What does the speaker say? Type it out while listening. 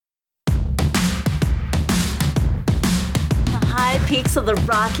peaks of the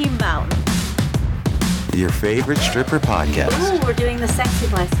Rocky Mountain. Your favorite stripper podcast. Ooh, we're doing the sexy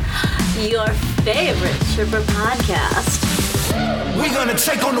voice. Your favorite stripper podcast. We're gonna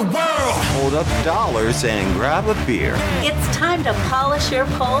take on the world. Hold up dollars and grab a beer. It's time to polish your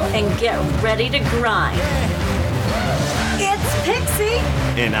pole and get ready to grind. It's Pixie.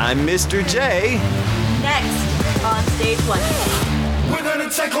 And I'm Mr. J. Next on Stage 1. We're gonna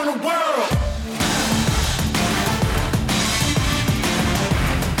take on the world.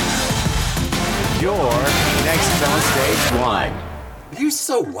 You're next on Stage 1. You're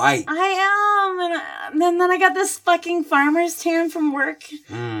so white. I am, and then I got this fucking farmer's tan from work.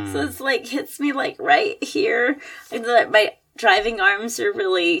 So it's like, hits me like right here. My driving arms are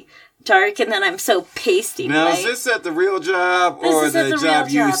really dark, and then I'm so pasty Now, white. is this at the real job or This is at the the job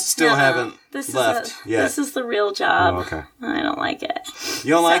real you job. still No, haven't this left is yet? This is the real job. Oh, okay. I don't like it. You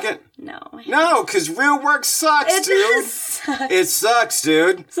don't like it? No. No, because real work sucks, It dude. does suck. It sucks,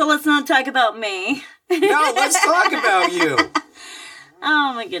 dude. So let's not talk about me. No, let's talk about you.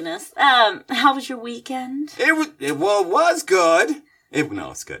 Oh my goodness. How was your weekend? It was good.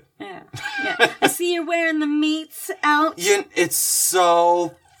 It's good. Yeah. I see you're wearing the meats out. It's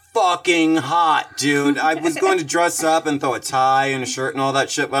so fucking hot, dude. I was going to dress up and throw a tie and a shirt and all that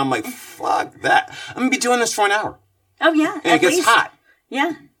shit, but I'm like, fuck that. I'm going to be doing this for an hour. Oh yeah. And it gets hot.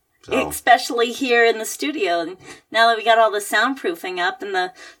 Yeah. So. Especially here in the studio. And now that we got all the soundproofing up and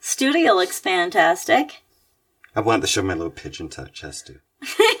the studio looks fantastic. I wanted to show my little pigeon chest, too.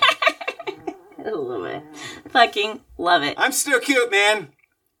 I love it. Fucking love it. I'm still cute, man.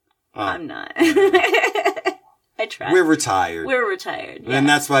 I'm not. I tried. We're retired. We're retired. Yeah. And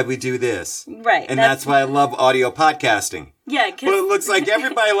that's why we do this. Right. And that's why I love audio podcasting. Yeah. But it looks like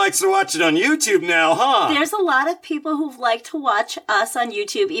everybody likes to watch it on YouTube now, huh? There's a lot of people who like to watch us on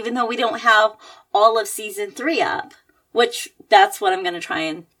YouTube, even though we don't have all of season 3 up, which that's what I'm going to try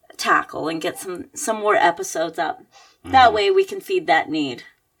and tackle and get some more episodes up. That way we can feed that need.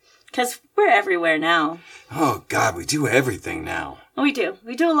 Because we're everywhere now. Oh, God, we do everything now. We do.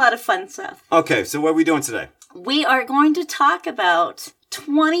 We do a lot of fun stuff. Okay, so what are we doing today? We are going to talk about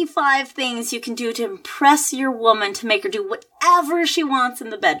 25 things you can do to impress your woman to make her do whatever she wants in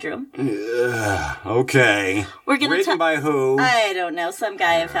the bedroom. Okay. We're gonna Written by who? I don't know. Some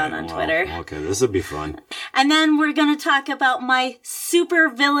guy I found on Twitter. Okay, this will be fun. And then we're going to talk about my super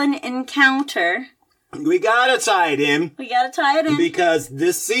villain encounter. We gotta tie it in. We got to tie it in. Because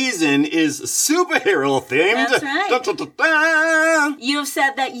this season is superhero themed. That's right. Da, da, da, da. You have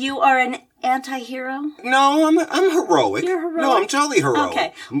said that you are an anti-hero. No, I'm heroic. You're heroic. No, I'm totally heroic.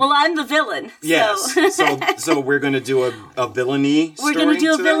 Okay. Well, I'm the villain. Yes. So we're going to do a villainy story. We're going to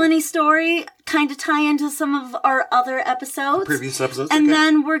do a today? villainy story, kind of tie into some of our other episodes. Previous episodes? And okay.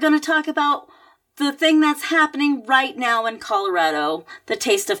 then we're going to talk about the thing that's happening right now in Colorado, the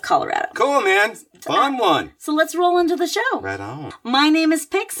Taste of Colorado. Cool, man. Fun one. So let's roll into the show. Right on. My name is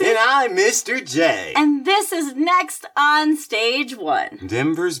Pixie. And I'm Mr. J. And this is Next on Stage 1.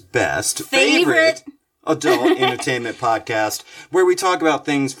 Denver's best favorite adult entertainment podcast, where we talk about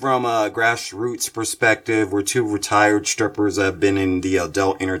things from a grassroots perspective. We're two retired strippers that have been in the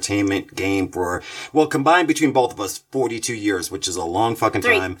adult entertainment game for, well, combined between both of us, 42 years, which is a long fucking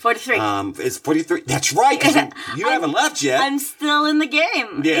time. 43. It's 43. That's right, because you haven't left yet. I'm still in the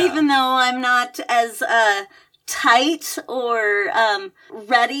game. Yeah. Even though I'm not as tight or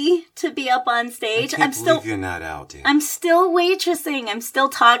ready to be up on stage. I can't believe you're not out, dude. I'm still waitressing. I'm still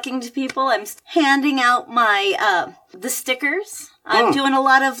talking to people. I'm handing out my the stickers. I'm doing a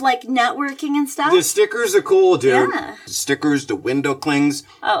lot of like networking and stuff. The stickers are cool, dude. Yeah. The stickers, the window clings.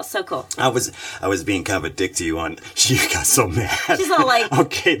 Oh, so cool. I was being kind of a dick to you on. She got so mad. She's all like,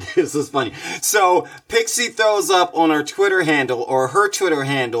 okay, this is funny. So Pixie throws up on our Twitter handle or her Twitter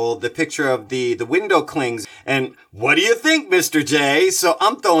handle the picture of the window clings. And what do you think, Mr. J? So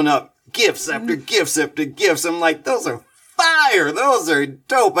I'm throwing up gifts after gifts after gifts. I'm like, those are fire. Those are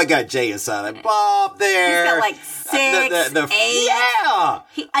dope. I got Jay inside. Bob there. He's got like 6, 8. Yeah.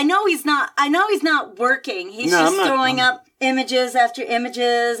 I know he's not working. He's No, just I'm not- throwing up images after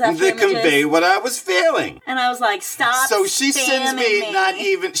images after That images. convey what I was feeling. And I was like, stop. So she sends me, spamming not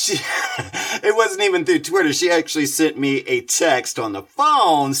even, it wasn't even through Twitter. She actually sent me a text on the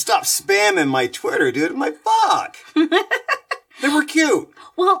phone. Stop spamming my Twitter, dude. I'm like, fuck. They were cute.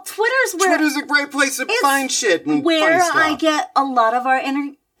 Well, Twitter's a great place to find shit and where fun stuff. I get a lot of our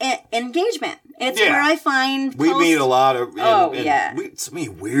engagement. It's where I find we meet a lot of yeah. so many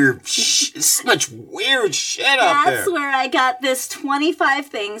weird such weird shit out there. That's where I got this 25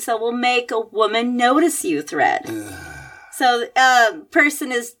 things that will make a woman notice you thread. So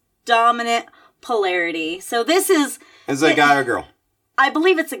person is dominant polarity. So this is a guy or girl? I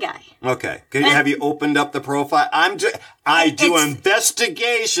believe it's a guy. Okay. Have you opened up the profile? I do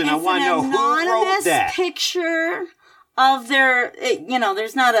investigation. I want to know who wrote that. Picture of their,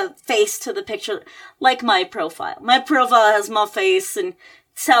 there's not a face to the picture like my profile. My profile has my face and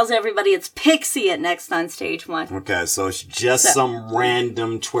tells everybody it's Pixie at Next on Stage 1. Okay, so it's just some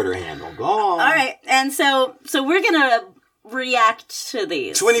random Twitter handle. Go on. All right, and so we're going to react to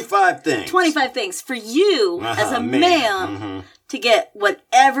these. 25 things. 25 things for you as a man to get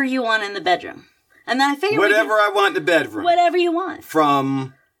whatever you want in the bedroom. And then I figure whatever I want in the bedroom. Whatever you want.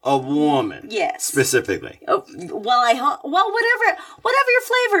 From a woman. Yes. Specifically. Oh, whatever your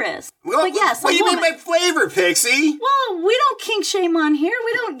flavor is. Well, but yes, what do you mean by flavor, Pixie? Well, we don't kink shame on here.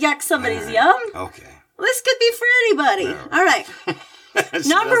 We don't yuck somebody's yum. Okay. This could be for anybody. All right.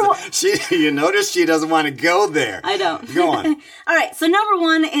 Number one. You notice she doesn't want to go there. I don't. Go on. All right. So number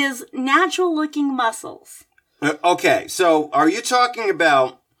one is natural looking muscles. Okay. So are you talking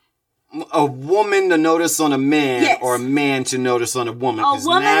about a woman to notice on a man or a man to notice on a woman? A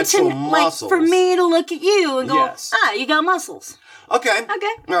woman natural to, muscles. like, for me to look at you and go, you got muscles. Okay.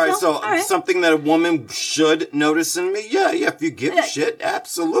 All right. So something that a woman should notice in me. Yeah. If you give a shit,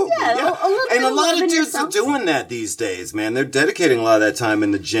 absolutely. Yeah. And a lot of dudes are doing that these days, man. They're dedicating a lot of that time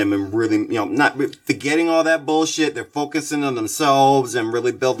in the gym and really, not forgetting all that bullshit. They're focusing on themselves and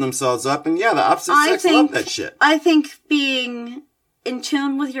really building themselves up. And yeah, the opposite sex love that shit. I think being in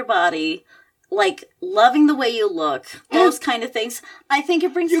tune with your body, like loving the way you look, those kind of things, I think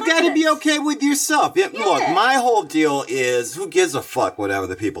it brings confidence. You gotta be okay with yourself. Look, my whole deal is, who gives a fuck what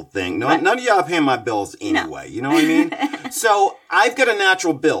other people think? None of y'all pay my bills anyway. No. You know what I mean? So, I've got a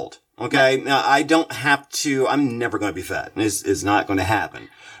natural build, okay? Now, I don't have to, I'm never gonna be fat. It's not gonna happen.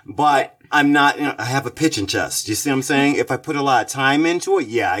 But I'm not, I have a pitching chest. You see what I'm saying? If I put a lot of time into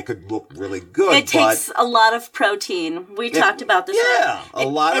it, I could look really good. It takes a lot of protein. We talked about this. Yeah, a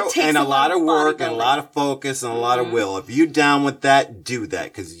lot of work and a lot of focus and a lot of will. If you're down with that, do that.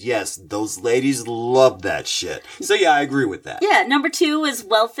 Because yes, those ladies love that shit. So yeah, I agree with that. Yeah, number 2 is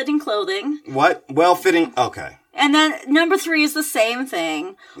well-fitting clothing. What? Well-fitting? Okay. And then number 3 is the same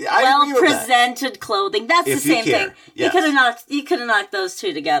thing. Well-presented clothing. That's the same thing. Yes. You could have knocked those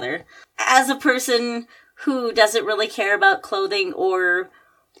two together. As a person who doesn't really care about clothing or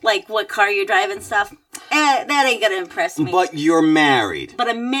like what car you drive and stuff, that ain't gonna impress me. But you're married. But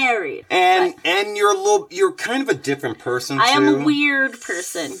I'm married. And you're kind of a different person too. I am a weird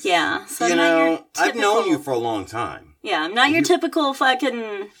person. Yeah. So I've known you for a long time. Yeah, I'm not your typical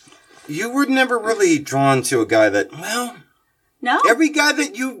fucking. You were never really drawn to a guy that, no. Every guy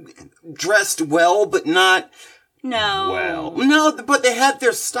that you dressed well, but not well. No, but they had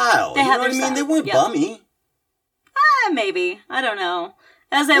their style. You know what I mean? They weren't bummy. Maybe. I don't know.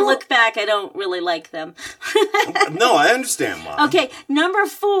 As I look back, I don't really like them. No, I understand why. Okay, number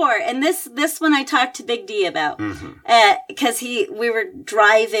 4, and this one I talked to Big D about, because we were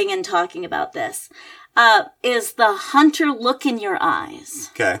driving and talking about this, is the hunter look in your eyes.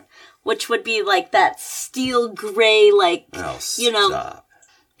 Okay. Which would be like that steel gray, like, that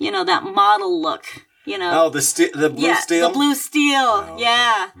model look, Oh, the blue steel? The blue steel, Oh,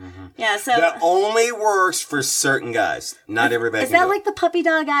 yeah. Mm-hmm. Yeah, so. That only works for certain guys. Not everybody Is that like the puppy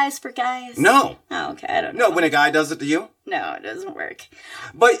dog eyes for guys? No. Oh, okay, I don't know. No, when a guy does it to you? No, it doesn't work.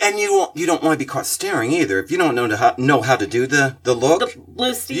 But, and you don't want to be caught staring either. If you don't know how to do the look. The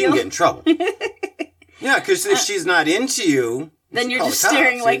blue steel? You can get in trouble. Yeah, because if she's not into you. Then you're just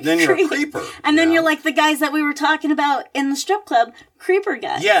staring like then you're a creeper. And then you're like the guys that we were talking about in the strip club, creeper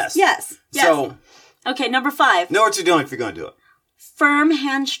guys. Yes. So. Okay, number 5. Know what you're doing if you're going to do it. Firm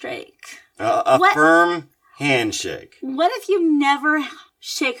handshake. Firm handshake. What if you never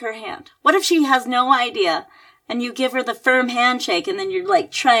shake her hand? What if she has no idea and you give her the firm handshake and then you're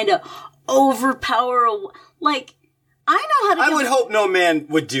like trying to overpower I know how to I would hope no man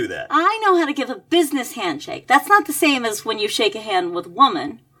would do that. I know how to give a business handshake. That's not the same as when you shake a hand with a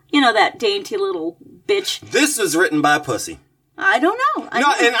woman. You know, that dainty little bitch. This was written by a pussy. I don't know.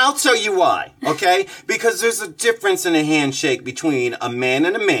 And I'll tell you why, okay? Because there's a difference in a handshake between a man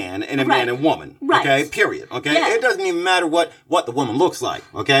and a man and a man and woman, okay? Period, okay? Yeah. It doesn't even matter what the woman looks like,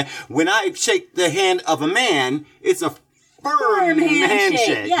 okay? When I shake the hand of a man, it's a firm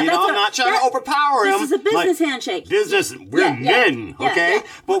handshake. Yeah, I'm not trying to overpower him. This is a business handshake. We're men, okay? Yeah.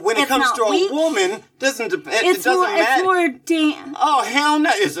 But when it comes to a woman, it doesn't matter. It's more damn. Oh, hell no.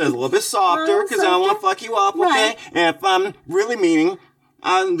 It's a little bit softer because I don't want to fuck you up, okay? And if I'm really meaning,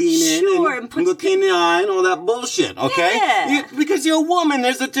 I lean in and look in the eye and all that bullshit, okay? Yeah. Because you're a woman,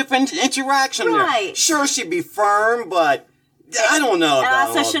 there's a different interaction there. Sure, she'd be firm, but I don't know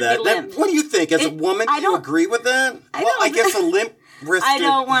about all that. What do you think? As a woman, do you agree with that? I guess a limp limp-wristed I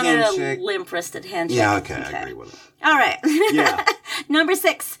don't want handshake. a limp-wristed handshake. Yeah, okay, I agree with it. All right. Yeah. Number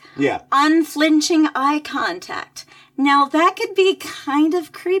 6. Yeah. Unflinching eye contact. Now, that could be kind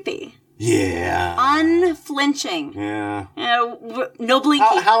of creepy. Yeah. Unflinching. Yeah. No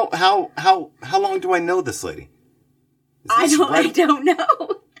blinking. How long do I know this lady? I don't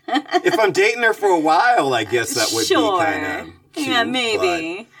know. If I'm dating her for a while, I guess that would be kind of cute. Yeah,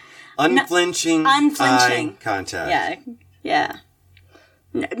 maybe. Unflinching eye contact. Yeah.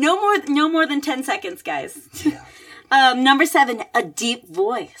 No more than 10 seconds, guys. Yeah. Number 7, a deep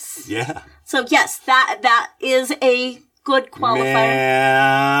voice. Yeah. So yes, that is a good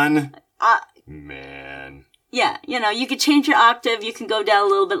qualifier. Man. Yeah, you could change your octave. You can go down a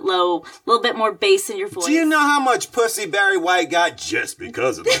little bit low, a little bit more bass in your voice. Do you know how much pussy Barry White got just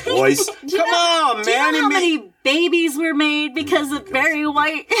because of the voice? Come on, man. Do you know how many babies were made because of Barry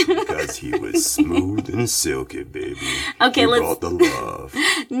White? Because he was smooth and silky, baby. Okay, he let's... brought the love.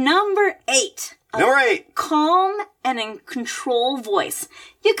 Number 8. Number 8. Calm and in control voice.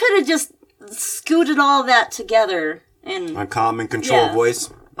 You could have just scooted all that together in... A calm and control voice.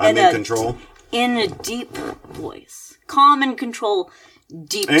 I'm in control. In a deep voice. Calm and control,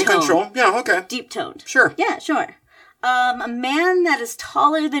 deep tone. In control? Yeah, okay. Deep toned. Sure. Yeah, sure. A man that is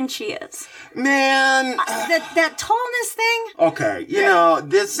taller than she is. Man. That tallness thing. Okay,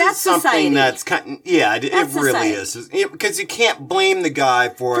 this is something society. that's kind. Yeah, it really society. is because you can't blame the guy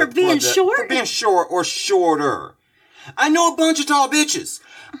for being short. For being short or shorter. I know a bunch of tall bitches.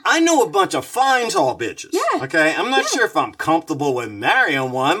 I know a bunch of fine tall bitches. Yeah. Okay, I'm not sure if I'm comfortable with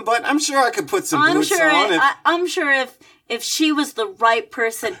marrying one, but I'm sure I could put some boots on. I'm sure if she was the right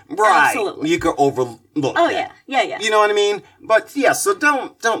person, right, absolutely. you could overlook. Oh that. yeah. You know what I mean? But yeah, so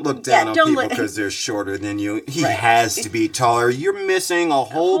don't look down on people look- because they're shorter than you. He has to be taller. You're missing a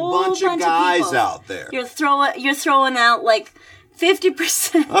whole bunch of guys people. out there. You're throwing out like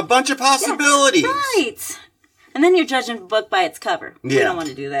 50%. A bunch of possibilities. Right. And then you're judging a book by its cover. We Yeah. don't want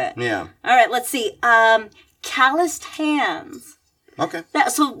to do that. Yeah. All right, let's see. Calloused hands. Okay.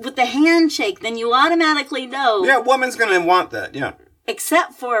 So with the handshake, then you automatically know. Yeah, a woman's gonna want that. Yeah.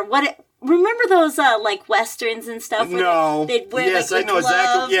 Except for remember those like westerns and stuff? Where No. They'd wear yes, like, I know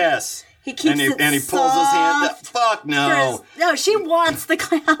exactly. Yes. He keeps it and he pulls his hand. soft Fuck no. No, she wants the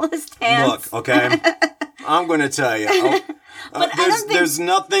calloused hands. Look, okay. I'm going to tell you. But I don't think... there's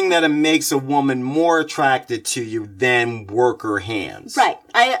nothing that makes a woman more attracted to you than worker hands. Right.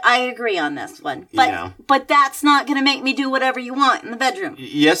 I agree on this one. But that's not going to make me do whatever you want in the bedroom.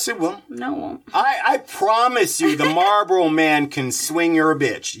 Yes, it will. No, it won't. I promise you the Marlboro man can swing your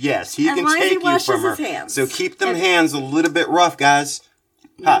bitch. Yes, he can take you from her. Hands. So keep them hands a little bit rough, guys.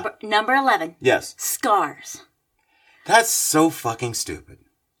 Number 11. Yes. Scars. That's so fucking stupid.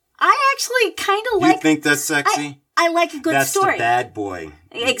 I actually kind of like... You think that's sexy? I like a good story. That's the bad boy.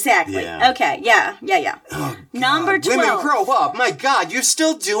 Exactly. Yeah. Okay. Yeah. Oh, Number 12. Women grow up. My God, you're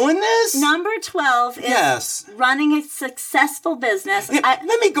still doing this? Number 12 is running a successful business. Let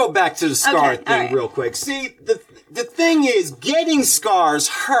me go back to the scar thing real quick. See, the thing is, getting scars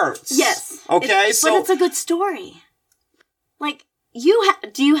hurts. Yes. Okay, but it's a good story. Like,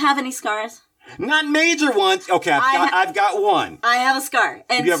 do you have any scars? Not major ones. Okay, I've got one. I have a scar.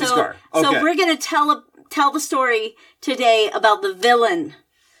 And you have a scar. Okay. So we're going to tell the story today about the villain.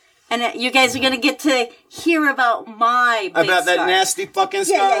 And you guys are going to get to hear about my big About that scar. nasty fucking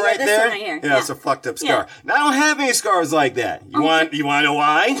scar right this there? one right here. Yeah, it's a fucked up scar. Now, I don't have any scars like that. You want to know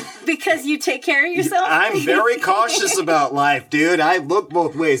why? Because you take care of yourself? I'm very cautious about life, dude. I look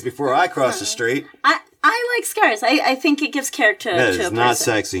both ways before I cross the street. I like scars. I think it gives character to a person. That is not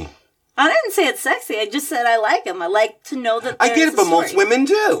sexy. I didn't say it's sexy. I just said I like them. I like to know that there's I get it, but most women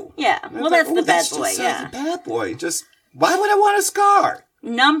do. Yeah. Well, that's the bad boy. Yeah. The bad boy. Just, why would I want a scar?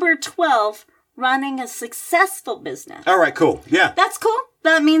 Number 12, running a successful business. All right, cool. Yeah. That's cool.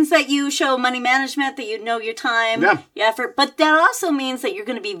 That means that you show money management, that you know your time, your effort. But that also means that you're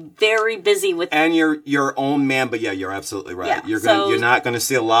going to be very busy with... And you're your own man, but yeah, you're absolutely right. Yeah, you're not going to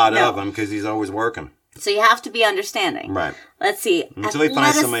see a lot of him because he's always working. So you have to be understanding. Right. Let's see. Until he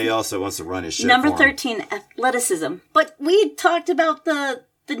finds somebody else that wants to run his shit Number for him. 13, athleticism. But we talked about the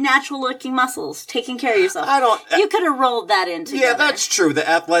natural-looking muscles, taking care of yourself. You could have rolled that in together. Yeah, that's true, the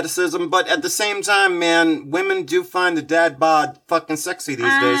athleticism. But at the same time, man, women do find the dad bod fucking sexy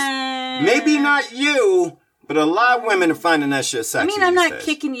these days. Maybe not you, but a lot of women are finding that shit sexy. I mean, I'm not days.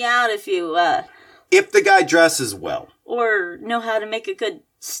 kicking you out if you... if the guy dresses well. Or know how to make a good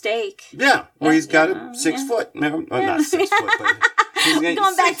steak. Yeah, or he's got a 6 foot. No, not 6 foot, but he's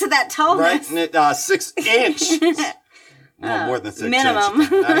going back to that tallness. Right, 6 inch. No, more than 6 minimum.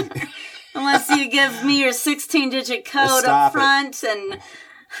 inches. Unless you give me your 16-digit code Stop up front and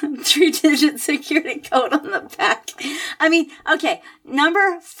 3-digit security code on the back. I mean, okay,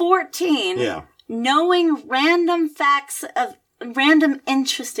 number 14. Yeah. Knowing random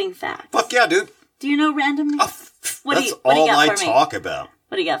interesting facts. Fuck yeah, dude. Do you know random? What do That's you all got I for me? talk about.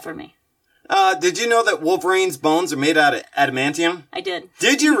 What do you got for me? Did you know that Wolverine's bones are made out of adamantium? I did.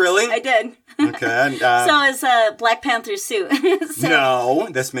 Did you really? I did. Okay. So is Black Panther's suit. So, No,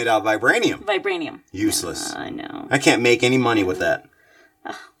 that's made out of vibranium. Vibranium. Useless. I know. I can't make any money with that.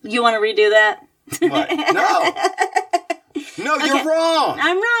 You want to redo that? What? No. No, you're wrong.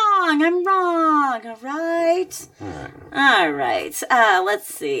 I'm wrong. All right. Let's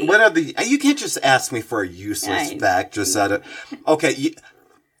see. What are the... You can't just ask me for a useless fact just out of... Okay,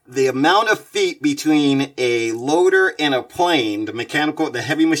 the amount of feet between a loader and a plane, the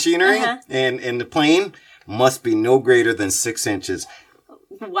heavy machinery, and the plane must be no greater than 6 inches.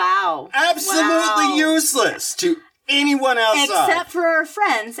 Wow. Absolutely useless to anyone outside. Except for our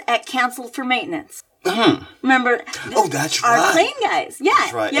friends at Canceled for Maintenance. Remember? Oh, that's our right. plane guys. Yeah.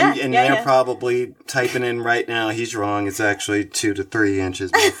 That's right. Yeah, And they're probably typing in right now, he's wrong. It's actually 2 to 3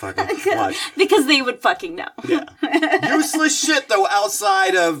 inches. Motherfucker. Watch. Because they would fucking know. Yeah. Useless shit, though,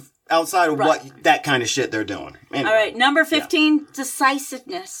 outside of what that kind of shit they're doing. Anyway. All right. Number 15,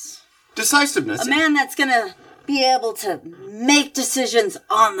 decisiveness. Decisiveness. A man that's going to be able to make decisions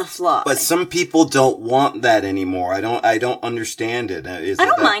on the fly. But some people don't want that anymore. I don't understand it. I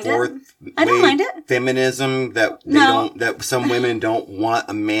don't mind it. I don't mind it. Feminism that some women don't want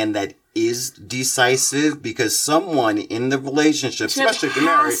a man that is decisive because someone in the relationship, especially if they're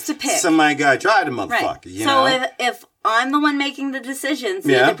married, to pick. somebody got to drive the motherfucker. Right. You so know? if I'm the one making the decisions,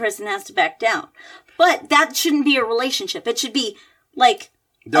 the other person has to back down. But that shouldn't be a relationship. It should be like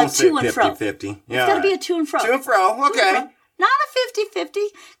Don't a say to and fro. 50-50. Yeah, It's got to be a to and fro. To and fro. Okay. Not a 50-50,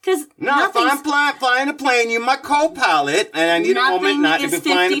 because No, if I'm flying a plane, you're my co-pilot, and I need a moment not to be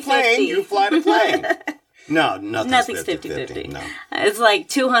flying the plane. You fly the plane. No, nothing's 50-50. No. It's like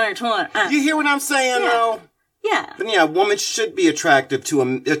 200. You hear what I'm saying, though? Yeah. But yeah, a woman should be attracted to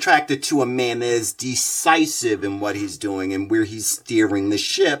a man that is decisive in what he's doing and where he's steering the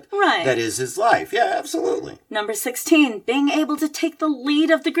ship. Right. That is his life. Yeah, absolutely. Number 16, being able to take the lead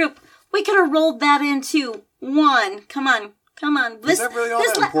of the group. We could have rolled that into 1. Come on. Is that really all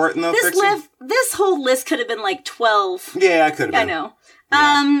that important, though, Pixie? This whole list could have been like 12. Yeah, I could have been. I know.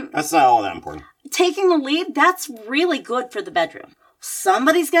 Yeah. That's not all that important. Taking the lead, that's really good for the bedroom.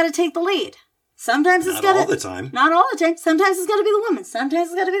 Somebody's got to take the lead. Sometimes it's got to... Not all the time. Not all the time. Sometimes it's got to be the woman. Sometimes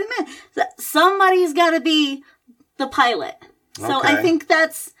it's got to be the man. Somebody's got to be the pilot. So Okay. I think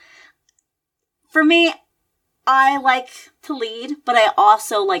that's... For me, I like to lead, but I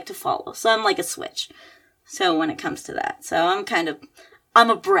also like to follow. So I'm like a switch. So when it comes to that. So I'm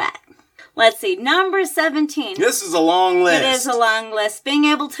a brat. Let's see. Number 17. This is a long list. It is a long list. Being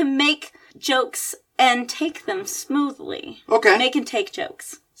able to make jokes and take them smoothly. Okay. Make and take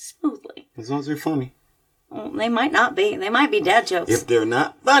jokes smoothly. As long as they're funny. Well, they might not be. They might be dad jokes. If they're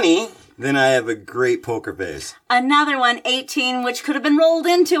not funny, then I have a great poker face. Another one, 18, which could have been rolled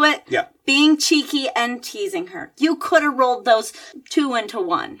into it. Yeah. Being cheeky and teasing her. You could have rolled those 2 into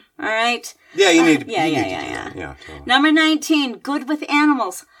 1. All right? Yeah, you need to. Yeah. Yeah, totally. Number 19, good with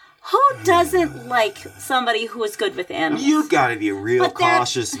animals. Who doesn't like somebody who is good with animals? You gotta be real But that-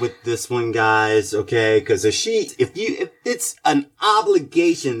 cautious with this one, guys, okay? Because if it's an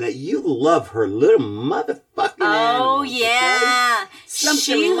obligation that you love her little motherfucking Oh, animals, yeah. okay? Something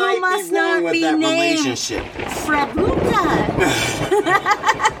She might who must be wrong not with be that named. relationship. Frabuka.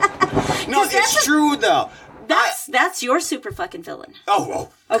 No, it's true, though. That's your super fucking villain. Oh,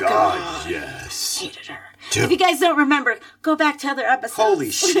 God, yes. Hated her. Dude. If you guys don't remember, go back to other episodes. Holy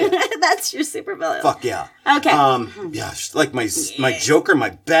shit. That's your super villain. Fuck yeah. Okay. Yeah, like my Joker, my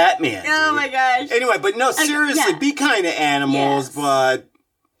Batman. Oh dude. my gosh. Anyway, but no, seriously, yeah. be kind to animals, Yes. but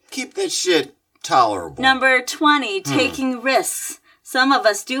keep that shit tolerable. Number 20, taking risks. Some of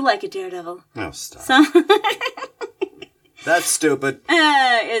us do like a daredevil. Oh, stop. Some That's stupid.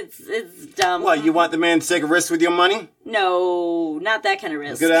 it's dumb. What, you want the man to take a risk with your money? No, not that kind of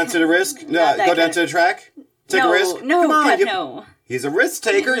risk. Go down to the risk? No, Not that go down kind to the track? Take a risk? No, Come on, God, you- no. He's a risk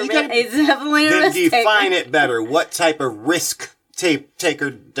taker. You gotta He's definitely a then risk taker. define it better. What type of risk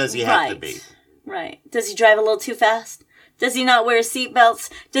taker does he have to be? Right. Does he drive a little too fast? Does he not wear seatbelts?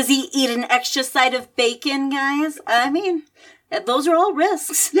 Does he eat an extra side of bacon, guys? I mean, those are all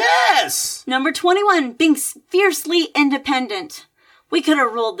risks. Yes! Number 21, being fiercely independent. We could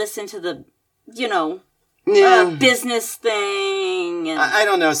have rolled this into the, business thing. And I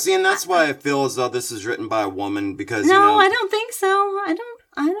don't know. See, and that's why I feel as though this is written by a woman because, no, I don't think so. I don't.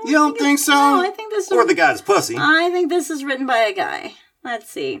 You don't think so? No, I think this is... Or the guy's pussy. I think this is written by a guy. Let's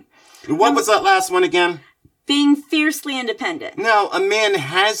see. What was that last one again? Being fiercely independent. No, a man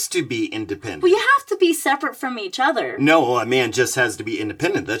has to be independent. Well, you have to be separate from each other. No, a man just has to be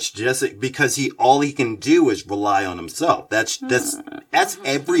independent. That's just it, because all he can do is rely on himself. That's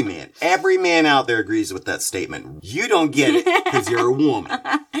every man. Every man out there agrees with that statement. You don't get it because you're a woman.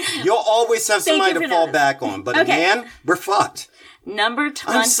 You'll always have somebody to fall back on. But a man, we're fucked. Number 22.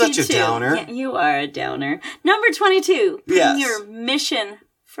 I'm such a downer. Yeah, you are a downer. Number 22. Yes. Your mission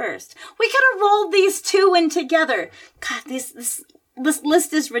first. We could have rolled these two in together. God, this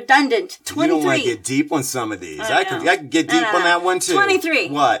list is redundant. 23. You don't want to get deep on some of these. I could get deep on that one too. 23.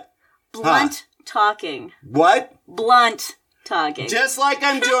 What? Blunt talking. What? Blunt talking. Just like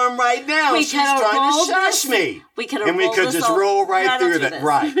I'm doing right now. We She's trying to shush me. We could have And we could just roll right through that. this.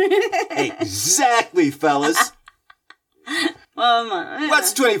 Right. Exactly, fellas.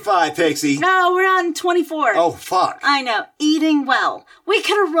 What's 25, Pixie? No, we're on 24. Oh, fuck. I know. Eating well. We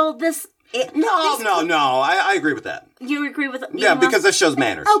could have rolled this. No. I agree with that. You agree with it? Yeah, because that shows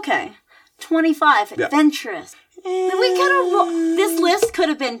manners. Okay. 25. Yeah. Adventurous. We could have this list could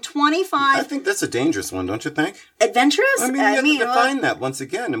have been 25. I think that's a dangerous one, don't you think? Adventurous? I mean, you have to define that once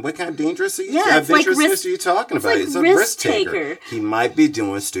again. And what kind of adventurousness are you talking about? It's He's a like risk taker. He might be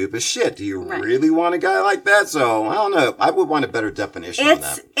doing stupid shit. Do you really want a guy like that? So, I don't know. I would want a better definition on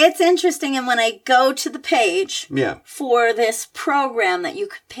that. It's interesting, and when I go to the page for this program that you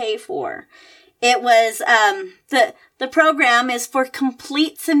could pay for, it was the program is for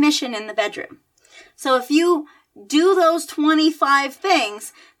complete submission in the bedroom. So if you do those 25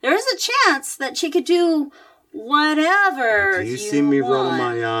 things, there is a chance that she could do whatever. Do you see me rolling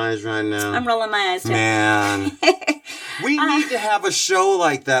my eyes right now? I'm rolling my eyes too. Man. We need to have a show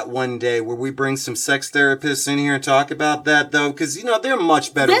like that one day where we bring some sex therapists in here and talk about that, though, because, there are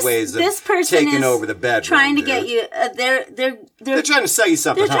much better ways of taking over the bedroom. Trying to get you, they're trying to sell you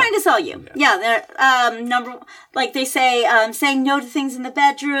something. They're trying to sell you. Yeah, they're, like they say, saying no to things in the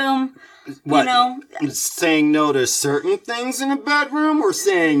bedroom. What, saying no to certain things in the bedroom or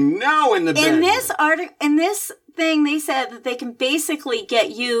saying no in the bedroom? In this thing, they said that they can basically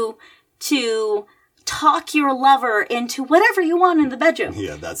get you to talk your lover into whatever you want in the bedroom.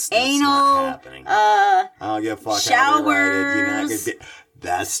 Yeah, that's anal, not happening. I don't give a fuck showers.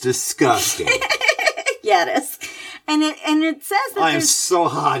 That's disgusting. Yeah, it is. And it says that I am so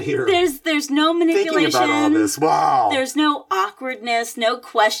hot here. There's no manipulation. Thinking about all this. Wow. There's no awkwardness, no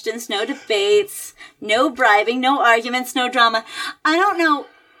questions, no debates, no bribing, no arguments, no drama. I don't know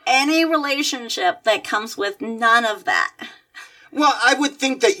any relationship that comes with none of that. Well, I would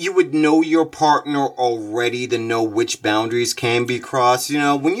think that you would know your partner already to know which boundaries can be crossed.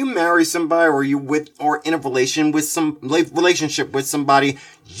 When you marry somebody or in a relationship with somebody,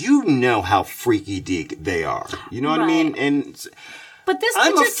 you know how freaky deek they are. You know what I mean? But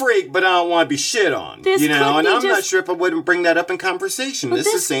I'm a freak, but I don't want to be shit on. And I'm not sure if I wouldn't bring that up in conversation. This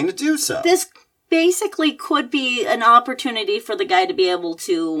is saying to do so. This basically could be an opportunity for the guy to be able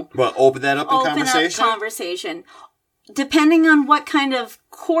to open that up in conversation. Depending on what kind of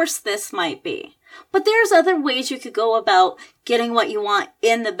course this might be. But there's other ways you could go about getting what you want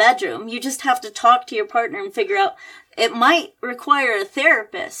in the bedroom. You just have to talk to your partner and figure out. It might require a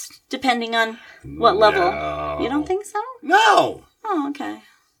therapist, depending on what level. You don't think so? No. Oh, okay.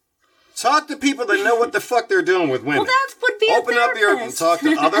 Talk to people that know what the fuck they're doing with women. Well, that would be Open up your... Talk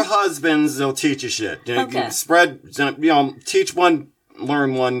to other husbands. They'll teach you shit. Okay. Teach one,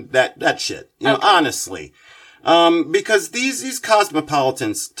 learn one, that shit. Honestly. Because these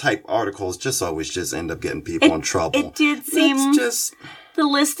cosmopolitan type articles just always end up getting people in trouble. It did seem the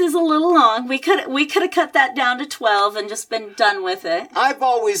list is a little long. We could have cut that down to 12 and just been done with it. I've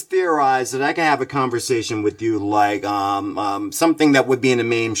always theorized that I could have a conversation with you like something that would be in the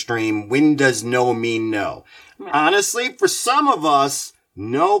mainstream. When does no mean no? Right. Honestly, for some of us,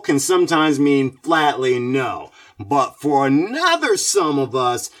 no can sometimes mean flatly no. But for another some of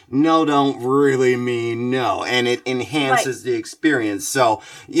us, no don't really mean no. And it enhances the experience. So,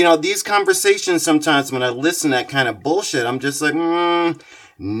 these conversations sometimes when I listen to that kind of bullshit, I'm just like,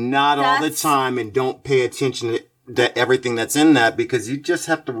 not all the time. And don't pay attention to everything that's in that because you just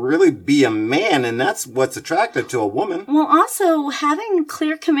have to really be a man. And that's what's attractive to a woman. Well, also having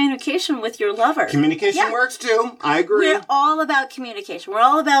clear communication with your lover. Communication works too. I agree. We're all about communication. We're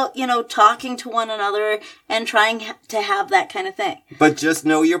all about, talking to one another and trying to have that kind of thing. But just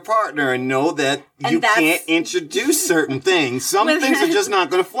know your partner and know that you can't introduce certain things. Some things are just not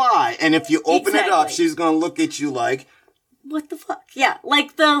going to fly. And if you open it up, she's going to look at you like, what the fuck? Yeah,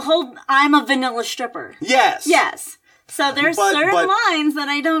 like the whole I'm a vanilla stripper. Yes. So there's But- certain but- lines that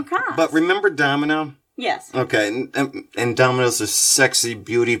I don't cross. But remember Domino? yes. Okay, and Domino's a sexy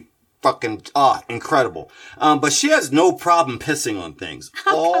beauty, fucking incredible. But she has no problem pissing on things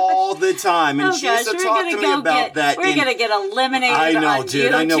all the time, and she used to talk to me about that. We're gonna get eliminated. I know, on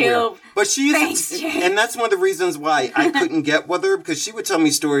dude. YouTube. I know. We are. But she used Thanks, to, Jay. and that's one of the reasons why I couldn't get with her, because she would tell me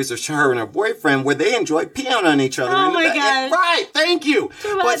stories of her and her boyfriend where they enjoy peeing on each other. Oh in the my bed. God. Right? Thank you.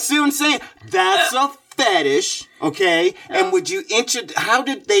 Too But much. see what I'm saying? That's a fetish, okay? And would you how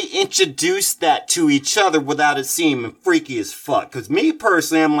did they introduce that to each other without it seeming freaky as fuck? Because me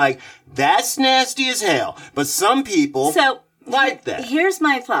personally, I'm like, that's nasty as hell. But some people like that. Here's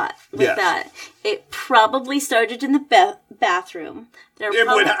my thought with Yes. that. It probably started in the bathroom.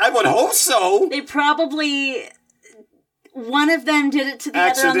 I would hope so. They probably. One of them did it to the other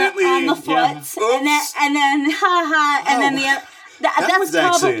Accidentally, on the foot, yeah. and then and then the other. That was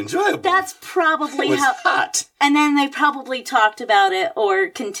actually enjoyable. That's probably It was how. hot. And then they probably talked about it or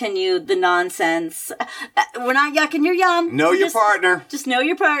continued the nonsense. We're not yucking your yum. Know your partner. Just know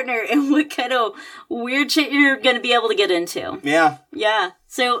your partner and what kind of weird shit you're going to be able to get into. Yeah. Yeah.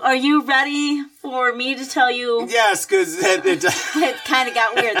 So are you ready for me to tell you? Yes, because It kind of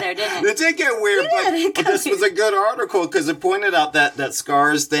got weird there, didn't it? it did get weird, it but got this was a good article because it pointed out that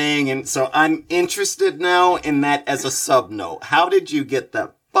scars thing, and so I'm interested now in that as a sub note. How did you get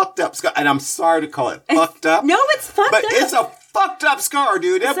that fucked up scar? And I'm sorry to call it fucked up. No, it's fucked but up. it's a fucked up scar,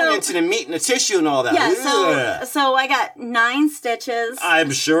 dude. That So- went into the meat and the tissue and all that. Yeah, Ugh. so I got 9 stitches.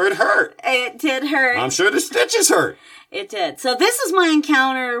 I'm sure it hurt. It did hurt. I'm sure the stitches hurt. It did. So this is my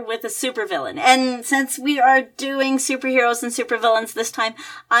encounter with a supervillain. And since we are doing superheroes and supervillains this time,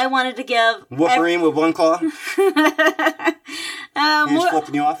 I wanted to give... Wolverine with one claw. He's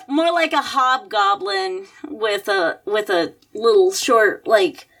flipping you off. More like a hobgoblin with a little short,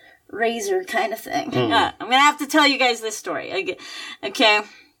 like, razor kind of thing. I'm going to have to tell you guys this story. Okay.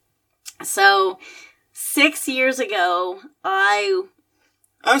 So, 6 years ago,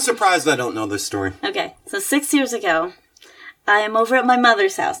 I'm surprised I don't know this story. Okay, so 6 years ago, I am over at my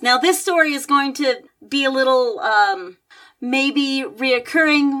mother's house. Now, this story is going to be a little, maybe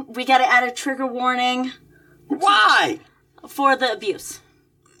reoccurring. We got to add a trigger warning Why? for the abuse.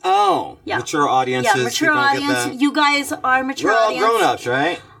 Oh, Yeah. mature audiences. Yeah, mature we don't get audience. that. You guys are mature We're all audience. grown-ups,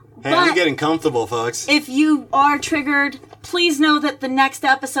 right? Hey, I'm But- getting comfortable, folks. If you are triggered, please know that the next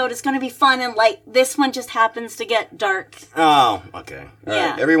episode is going to be fun and light. This one just happens to get dark. Oh, okay. All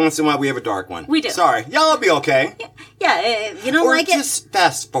Yeah. right. Every once in a while, we have a dark one. We do. Sorry. Y'all will be okay. Yeah, if you don't Or like it, just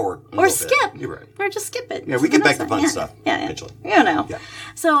fast forward a or little bit. skip. You're right. Or just skip it. Yeah, we get back to fun Yeah. stuff Yeah, eventually. You know. Yeah.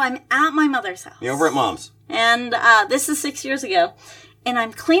 So I'm at my mother's house. You're over at Mom's. And this is 6 years ago. And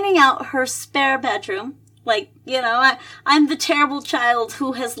I'm cleaning out her spare bedroom. Like, I'm the terrible child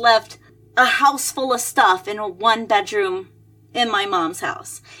who has left a house full of stuff in a 1-bedroom in my mom's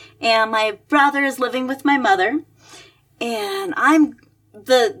house. And my brother is living with my mother. And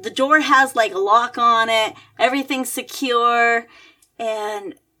the door has like a lock on it. Everything's secure.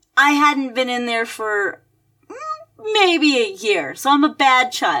 And I hadn't been in there for maybe a year. So I'm a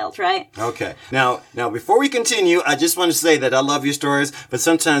bad child, right? Okay. Now, before we continue, I just want to say that I love your stories, but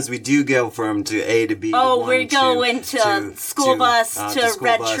sometimes we do go from to A to B. Oh, to we're one, going to school bus, to school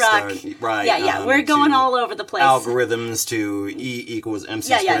red bus, truck. right. Yeah. We're going to all over the place. Algorithms to E equals MC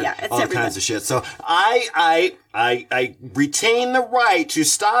Yeah, squared, it's all everywhere. kinds of shit. So I retain the right to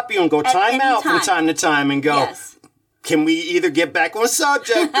stop you and go At time any out from time. time to time and go, Yes. can we either get back on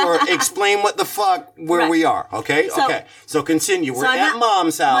subject or explain what the fuck where Right. we are? Okay? So- okay. So continue. We're So I'm at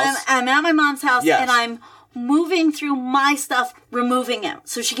Mom's house. I'm at my mom's house, Yes. and I'm moving through my stuff, removing it,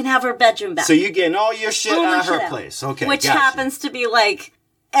 so she can have her bedroom back. So you're getting all your shit All my out of her shit out. place. Okay. Which gotcha. happens to be like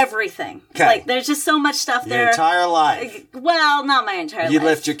everything. 'Kay. Like there's just so much stuff Your there. entire life. Well, not my entire You life.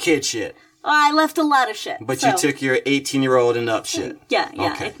 left your kid shit. I left a lot of shit. But so- you took your 18-year-old and up shit. Yeah.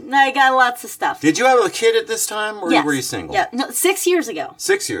 Okay. I got lots of stuff. Did you have a kid at this time, or Yes. were you single? Yeah. No, 6 years ago.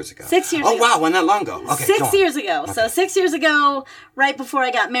 6 years ago. 6 years oh, ago. wow, wasn't that long ago? Okay, go 6 on. years ago. So 6 years ago, right before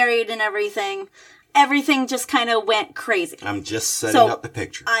I got married and everything just kind of went crazy. I'm just setting So, up the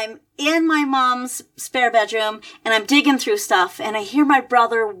picture. I'm in my mom's spare bedroom and I'm digging through stuff and I hear my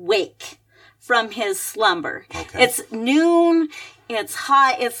brother wake from his slumber. Okay. It's noon. It's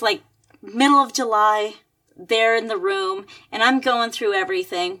hot. It's like middle of July. There in the room and I'm going through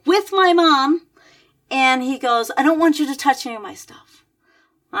everything with my mom. And he goes, I don't want you to touch any of my stuff.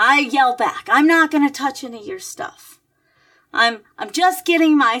 I yell back, I'm not going to touch any of your stuff. I'm just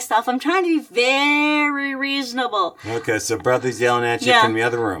getting my stuff. I'm trying to be very reasonable. Okay, so brother's yelling at you Yeah. from the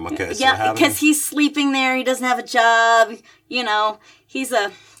other room. Okay, so Yeah, because he's sleeping there. He doesn't have a job. He's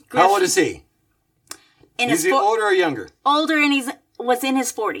a... How old is he? Is he older or younger? older, and was in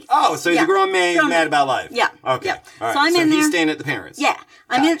his 40s. Oh, so he's Yeah. a grown man. He's Grown mad man. about life. Yeah. Okay. Yeah. All right. So I'm in he's there. staying at the parents. Yeah,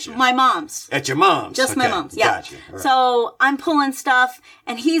 I'm Gotcha. in my mom's. At your mom's. Just my Okay. mom's, yeah. Gotcha. All right. So I'm pulling stuff,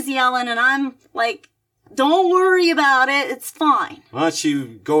 and he's yelling, and I'm like, don't worry about it. It's fine. Why don't you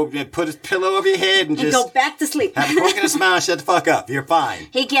go and put a pillow over your head and And just go back to sleep. have a fork and a smile, shut the fuck up. You're fine.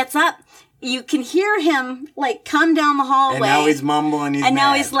 He gets up. You can hear him, like, come down the hallway. And now he's mumbling. He's And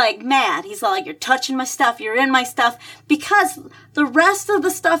now mad. he's like mad. He's all like, you're touching my stuff. You're in my stuff. Because the rest of the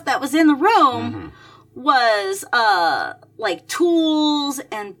stuff that was in the room was, like tools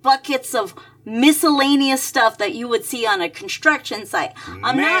and buckets of miscellaneous stuff that you would see on a construction site.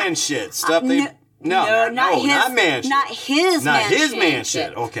 man shit. Stuff they... not man shit. Not his Not man his shit. man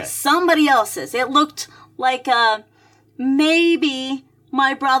shit. Okay. Somebody else's. It looked like, maybe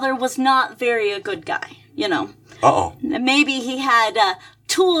my brother was not very a good guy, you know. Uh-oh. Maybe he had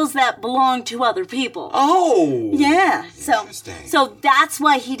tools that belonged to other people. Oh. Yeah. Interesting. So that's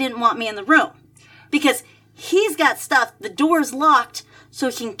why he didn't want me in the room. Because he's got stuff, the door's locked, so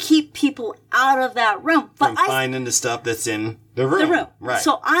he can keep people out of that room. But From finding the stuff that's in the room. the room. Right.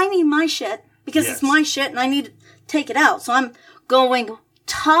 So I need my shit because Yes. it's my shit and I need to take it out. So I'm going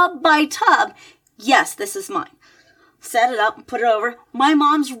tub by tub. Yes, this is mine. Set it up and put it over. My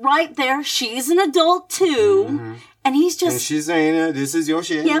mom's right there. She's an adult too. And he's just... and she's saying, this is your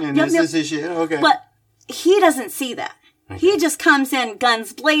shit, Yep, and yep, this yep. is his shit. Okay. But he doesn't see that. He just comes in,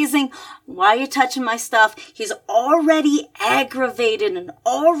 guns blazing. Why are you touching my stuff? He's already aggravated and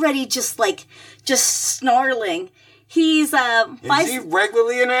already just snarling. He's is he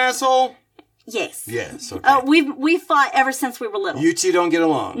regularly an asshole? Yes. Yes. Okay. We fought ever since we were little. You two don't get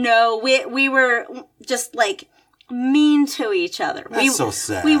along. No, we were just like mean to each other. That's so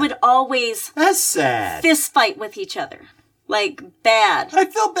sad. We would always That's sad. fist fight with each other. Like bad. I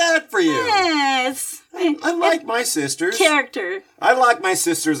feel bad for you. Yes. I like my sisters. Character. I lock my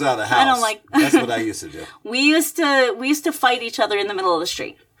sisters out of the house. I don't like- That's what I used to do. We used to fight each other in the middle of the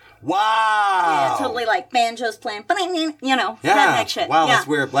street. Wow. Yeah, totally like banjos playing, you know, Yeah. redneck shit. Wow, yeah. that's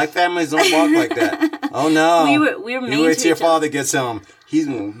weird. Black families don't walk like that. Oh no. We were mean You wait to till your each other. father gets home. He's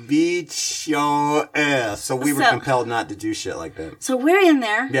gonna beat your ass. So we were So- compelled not to do shit like that. So we're in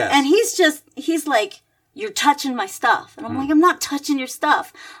there, Yes. and he's like, you're touching my stuff. And I'm like, I'm not touching your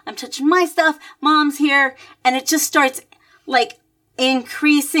stuff. I'm touching my stuff. Mom's here. And it just starts like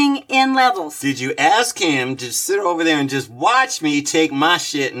increasing in levels. Did you ask him to sit over there and just watch me take my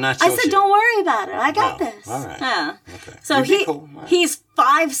shit and not your I said, shit? don't worry about it. I got Oh, this. all right. Yeah. Okay. So You'd be cool. All right. he's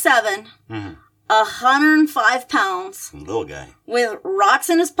 5'7", 105 pounds, Little guy. with rocks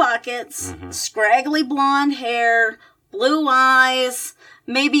in his pockets, Mm-hmm. scraggly blonde hair, blue eyes,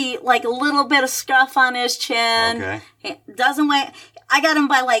 maybe like a little bit of scuff on his chin. Okay. He doesn't weigh. I got him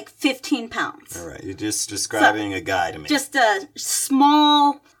by like 15 pounds. All right. You're just describing a guy to me. Just a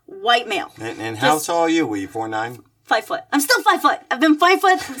small white male. And how just- tall are you? Were you 4'9"? 5 foot. I'm still 5 foot. I've been 5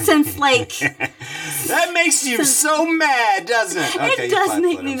 foot since like. That makes you so mad, doesn't it? Okay, It you're does 5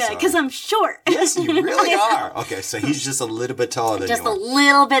 make foot, me I'm mad sorry. because I'm short. Yes, you really are. Okay, so he's just a little bit taller than Just you a are.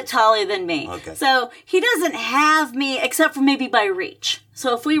 little bit taller than me. Okay. So he doesn't have me except for maybe by reach.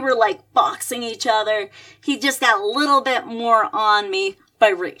 So if we were like boxing each other, he just got a little bit more on me by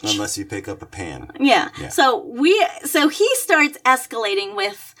reach. Unless you pick up a pan. Yeah. Yeah. So he starts escalating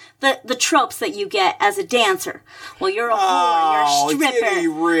with the tropes that you get as a dancer. Well, you're a whore, you're a stripper. Did he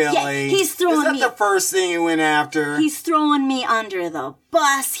really? Yeah, he's throwing Is that me. the first thing he went after? He's throwing me under the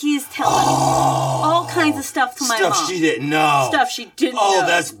bus. He's telling me all kinds of stuff to my Stuff mom. she didn't know. Stuff she didn't Oh, know.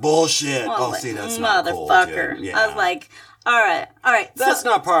 that's bullshit. I was Oh, like, see, that's not cool, motherfucker. dude. Yeah. I was like, all right. That's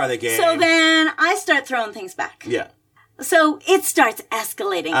not part of the game. So then I start throwing things back. Yeah. So it starts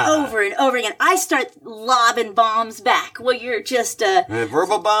escalating over and over again. I start lobbing bombs back. Well, you're just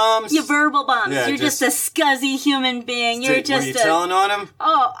Verbal bombs? you're verbal bombs. Yeah, you're just a scuzzy human being. You're just Were you a. telling on him?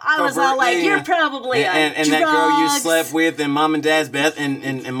 Oh, I was all like, Covertly? you're probably on and that girl you slept with in mom and dad's bed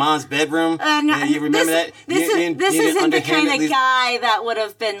in mom's bedroom. No, you remember that? This isn't the kind of guy that would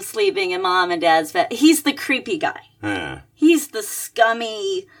have been sleeping in mom and dad's bed. He's the creepy guy. Huh. He's the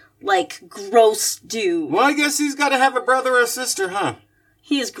scummy, like, gross dude. Well, I guess he's got to have a brother or a sister, huh?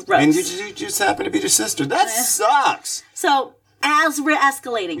 He is gross. And you just happen to be your sister. That sucks. So, as we're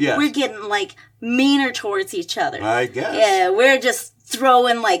escalating, Yes. we're getting, like, meaner towards each other. I guess. Yeah, we're just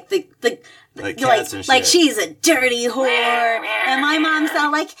throwing, like, Like cats and like shit. she's a dirty whore. And my mom's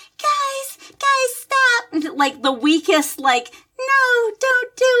all like, guys, stop. Like, the weakest, like, no,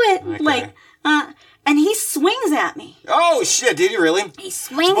 don't do it. Okay. Like, and he's swings at me. Oh, shit. Did he really? He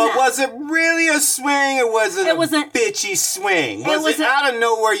swings But at was it really a swing or was it was a a- bitchy swing? Was was it a- out of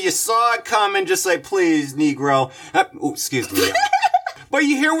nowhere? You saw it coming, just like, please, Negro. Oh, excuse me. But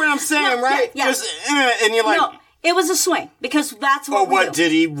you hear what I'm saying, No, right? yeah. Just, and you're like, No, it was a swing because that's what oh, we what do.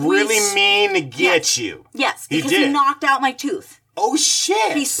 did he We really s- mean to get Yes. you? Yes, He because did. he knocked out my tooth. Oh,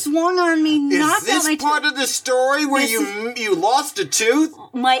 shit. He swung on me, Is knocked out this my part tooth. of the story where This you lost a tooth?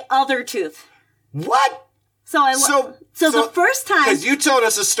 My other tooth. What? So I So the first time, because you told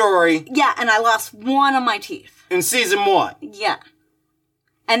us a story yeah, and I lost one of my teeth. in season 1 Yeah.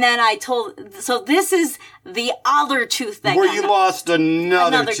 And then so this is the other tooth that where got you knocked. lost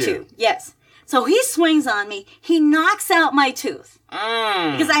another tooth. Yes. So he swings on me. He knocks out my tooth.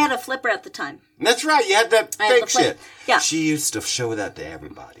 Mm. Because I had a flipper at the time. That's right. You had that I had fake the flip. shit. Yeah. She used to show that to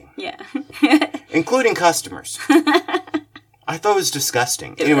everybody, Yeah. including customers. I thought it was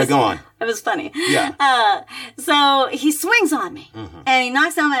disgusting. Anyway, go on. It was funny. Yeah. So he swings on me. And he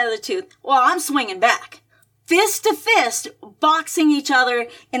knocks out my other tooth. Well, I'm swinging back. Fist to fist, boxing each other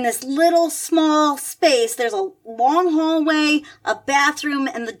in this little small space. There's a long hallway, a bathroom,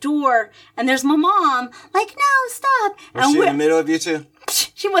 and the door. And there's my mom, like, no, stop. Was And she in the middle of you two?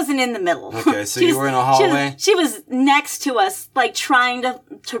 She wasn't in the middle. Okay, so She you was- were in a hallway? She was next to us, like, trying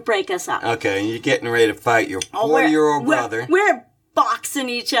to break us up. Okay, you're getting ready to fight your Oh, we're- 40-year-old we're- brother. We're boxing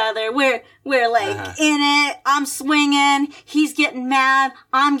each other. We're like in it. I'm swinging. He's getting mad.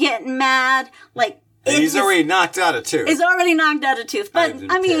 I'm getting mad. Like, And he's already knocked out a tooth. He's already knocked out a tooth. But I've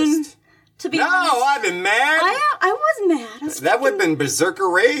been I mean, pissed. to be No, honest, I've been mad. I was mad. I was That would have been berserker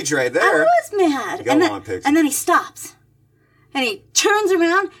rage right I there. was mad. Go and then, on, Pixie. and then he stops. And he turns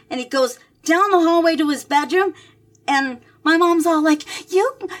around and he goes down the hallway to his bedroom. And my mom's all like,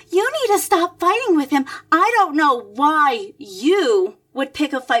 you need to stop fighting with him. I don't know why you would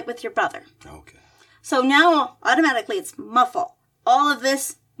pick a fight with your brother. Okay. So now automatically it's my fault. All of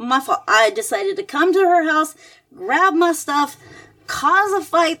this, my fault. I decided to come to her house, grab my stuff, cause a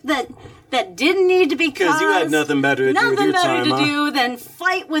fight that didn't need to be caused. Because you had nothing better to do with your time, to huh? do than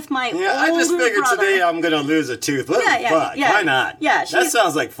fight with my Yeah, I just older figured brother. today I'm going to lose a tooth. What Yeah, the yeah, fuck? yeah. Why not? Yeah, That she's-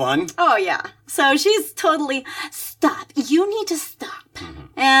 sounds like fun. Oh, yeah. So she's totally, stop. You need to stop.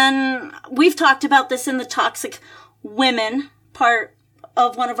 And we've talked about this in the toxic women part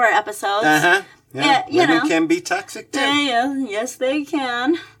of one of our episodes. Uh-huh. Yeah, you Women know. can be toxic too. Yeah, yes, they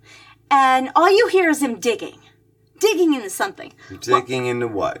can. And all you hear is him digging into something. Digging into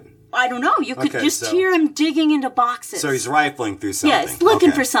what? I don't know. You could Okay, just so- hear him digging into boxes. So he's rifling through something. yeah, he's looking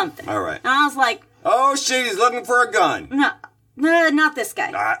Okay. for something. All right. And I was like, Oh, shit, he's looking for a gun. no, not this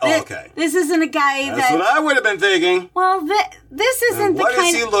guy. Okay. This isn't a guy That's what I would have been thinking. Well, this isn't the What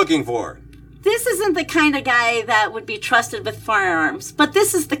kind. is he looking for? This isn't the kind of guy that would be trusted with firearms. But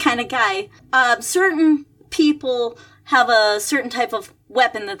this is the kind of guy. Certain people have a certain type of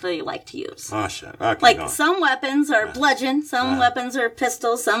weapon that they like to use. Oh, shit. Okay, Like go on. some weapons are bludgeon, some weapons are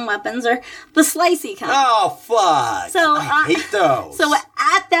pistols, some weapons are the slicey kind. Oh, fuck. So, I hate those. So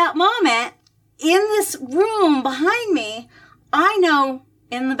at that moment, in this room behind me, I know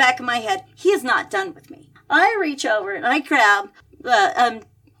in the back of my head, he is not done with me. I reach over and I grab the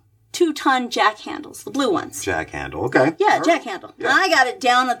 2-ton jack handles, the blue ones. Jack handle. Okay. Yeah, All jack right. handle. Yeah. And I got it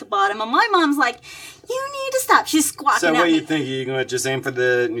down at the bottom, and my mom's like, "You need to stop." She's squawking So at what do me. you think? You're going to just aim for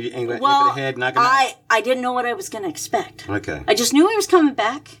the, Well, for the head, knock him out? I didn't know what I was going to expect. Okay. I just knew he was coming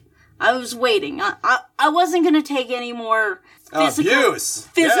back. I was waiting. I wasn't going to take any more Abuse.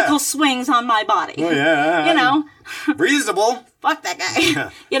 physical Yeah. swings on my body. Oh, yeah. You know, Reasonable. fuck that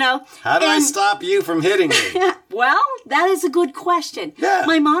guy. You know. How do I And- stop you from hitting me? Well, that is a good question. Yeah.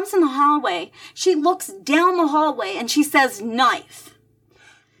 My mom's in the hallway. She looks down the hallway and she says, "Knife."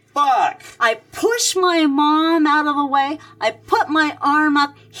 Fuck. I push my mom out of the way. I put my arm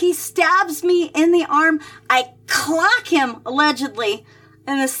up. He stabs me in the arm. I clock him, allegedly,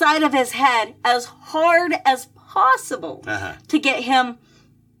 in the side of his head as hard as possible Uh-huh. to get him,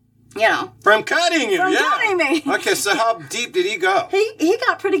 you know. From cutting you, From yeah. cutting me. Okay, so how deep did he go? He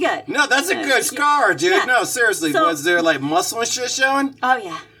got pretty good. No, that's a good scar, dude. Yeah. No, seriously. So- Was there like muscle and shit showing? Oh,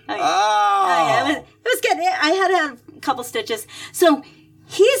 yeah. Oh, yeah. Oh. Yeah, it was good. I had to have a couple stitches. So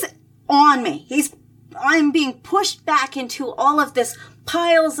he's on me. I'm being pushed back into all of this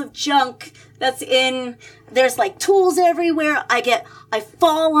piles of junk that's in. There's like tools everywhere. I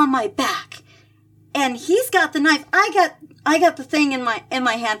fall on my back, and he's got the knife. I got the thing in my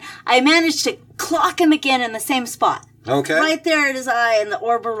hand. I managed to clock him again in the same spot. Okay. Right there at his eye in the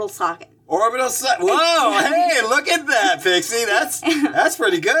orbital socket. Orbital Whoa, hey, look at that, Pixie. That's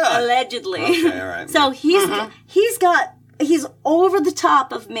pretty good. Allegedly. Okay, all right. So he's got he's over the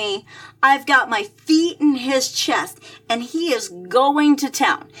top of me. I've got my feet in his chest, and he is going to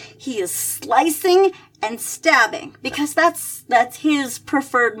town. He is slicing and stabbing, because that's his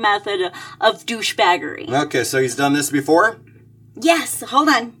preferred method of douchebaggery. Okay, so he's done this before? Yes, hold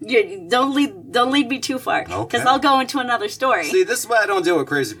on. Don't lead me too far, because Okay. I'll go into another story. See, this is why I don't deal with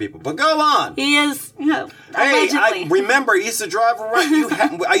crazy people. But go on. He is, Hey, allegedly. I remember I used to drive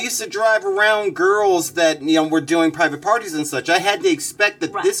around. I used to drive around girls that were doing private parties and such. I had to expect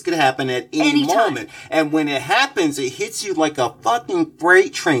that Right. this could happen at any Anytime. moment. And when it happens, it hits you like a fucking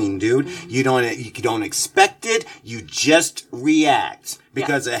freight train, dude. Mm-hmm. You don't expect it. You just react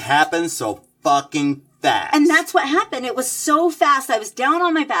because it happens so fucking fast. And that's what happened. It was so fast. I was down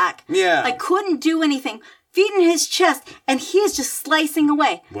on my back. Yeah. I couldn't do anything. Feet in his chest, and he is just slicing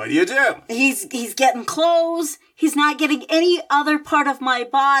away. What do you do? He's getting clothes. He's not getting any other part of my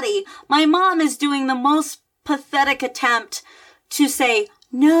body. My mom is doing the most pathetic attempt to say,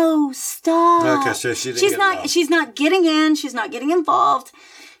 "No, stop." Okay, so she didn't she's get not. involved. She's not getting in. She's not getting involved.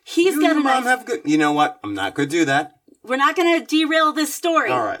 He's You got and a your mom knife. have good. You know what? I'm not going to do that. We're not going to derail this story.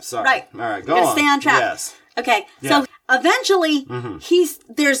 All right, sorry. Right. All right, go We're gonna on. stay on track. Yes. Okay. Yeah. So eventually,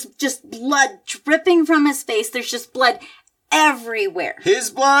 there's just blood dripping from his face. There's just blood everywhere. His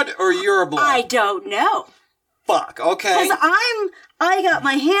blood or your blood? I don't know. Fuck. Okay. Because I got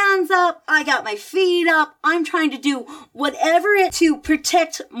my hands up, I got my feet up, I'm trying to do whatever it to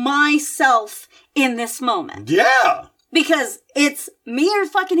protect myself in this moment. Yeah. Because it's me or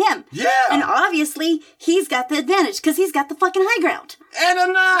fucking him. Yeah. And obviously, he's got the advantage, because he's got the fucking high ground. And a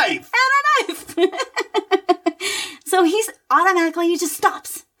knife. And a knife! So he just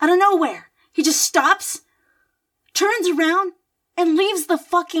stops out of nowhere. He just stops, turns around, and leaves the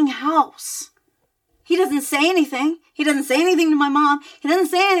fucking house. He doesn't say anything. He doesn't say anything to my mom. He doesn't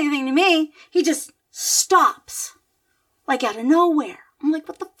say anything to me. He just stops. Like out of nowhere. I'm like,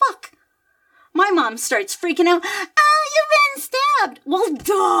 what the fuck? My mom starts freaking out. Oh, you've been stabbed. Well,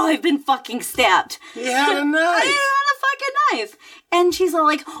 duh, I've been fucking stabbed. He had a I knife. had a fucking knife. And she's all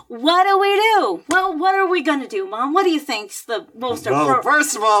like, what do we do? Well, what are we going to do, Mom? What do you think's the most Well, appropriate?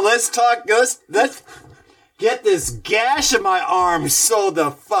 first of all, let's get this gash in my arm sewed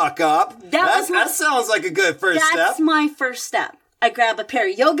the fuck up. That sounds like a good first That's step. my first step. I grab a pair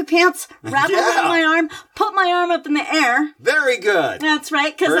of yoga pants, wrap Yeah. around my arm, put my arm up in the air. Very good. That's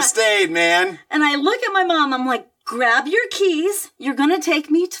right. First aid, man. And I look at my mom, I'm like, grab your keys. You're going to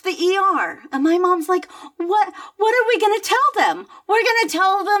take me to the ER. And my mom's like, what are we going to tell them? We're going to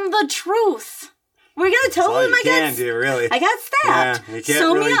tell them the truth. We're going to tell That's all them you can do, really. I got stabbed. Yeah, you can't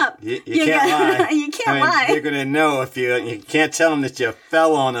Sew really, me up. You can't lie. You can't I mean, lie. They're gonna know if you can't tell them that you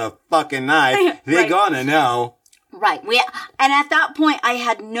fell on a fucking knife. They're Right. gonna know. Right. And at that point, I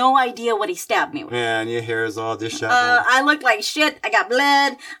had no idea what he stabbed me with. Yeah, and your hair is all disheveled. I looked like shit. I got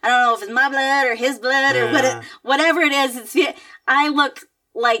blood. I don't know if it's my blood or his blood or Yeah. whatever it is. I look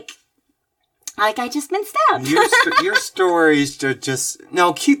like I just been stabbed. Your stories are just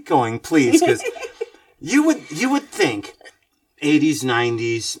no. Keep going, please, because you would think 80s,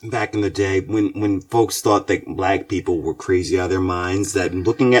 90s, back in the day, when folks thought that black people were crazy out of their minds, that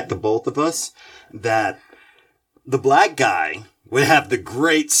looking at the both of us, that the black guy would have the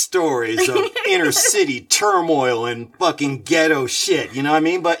great stories of inner city turmoil and fucking ghetto shit, you know what I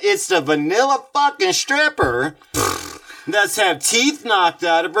mean? But it's the vanilla fucking stripper that's had teeth knocked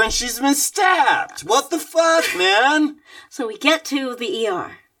out of her and she's been stabbed. What the fuck, man? So we get to the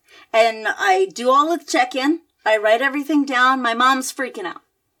ER. And I do all the check-in. I write everything down. My mom's freaking out.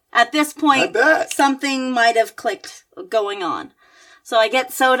 At this I point, bet. something might have clicked going on. So I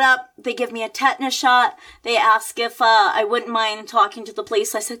get sewed up. They give me a tetanus shot. They ask if I wouldn't mind talking to the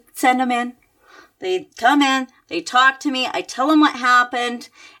police. I said, send them in. They come in. They talk to me. I tell them what happened.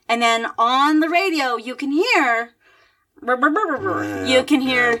 And then on the radio, you can hear... You can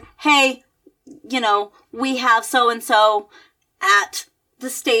hear, hey, we have so-and-so at the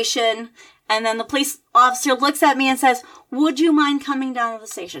station. And then the police officer looks at me and says, would you mind coming down to the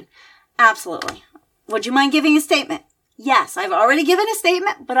station? Absolutely. Would you mind giving a statement? Yes, I've already given a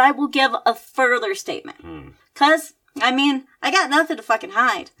statement, but I will give a further statement. Because, I got nothing to fucking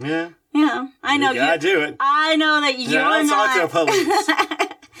hide. Yeah. I know you gotta do it. I know that you're Don't not. talk to the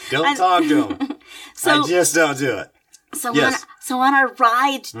police. Don't talk to them. So, I just don't do it. So, Yes. on our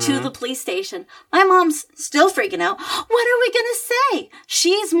ride to the police station, my mom's still freaking out. What are we going to say?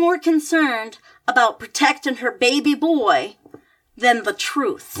 She's more concerned about protecting her baby boy than the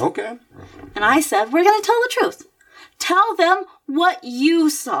truth. Okay. And I said, we're going to tell the truth. Tell them what you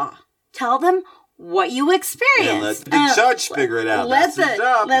saw. Tell them what you And experience. let the judge figure it out. let That's his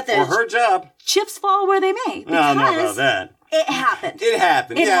job, or her job. chips fall where they may. No, I don't know about Because that. it happened. It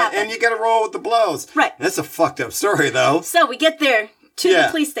happened. It yeah, happened. and you got to roll with the blows. Right. That's a fucked up story, though. So we get there to Yeah.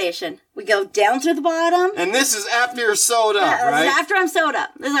 the police station. We go down through the bottom. And this is after you're sewed up, This is right? after I'm sewed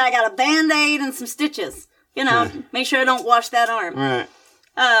up. This is, I got a Band-Aid and some stitches. You know, make sure I don't wash that arm. Right.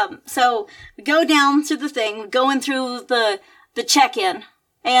 So we go down to the thing, going through the check-in,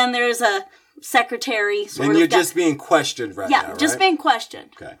 and there's a secretary sort And of you're guy. just being questioned right now, Yeah, right? just being questioned.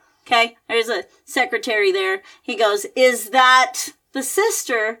 Okay. Okay, there's a secretary there. He goes, "Is that the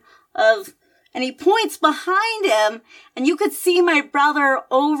sister of?" And he points behind him, and you could see my brother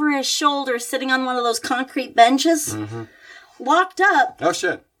over his shoulder, sitting on one of those concrete benches, locked up, Oh,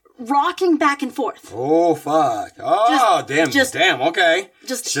 shit. rocking back and forth. Oh, fuck. Oh, Just- damn, okay.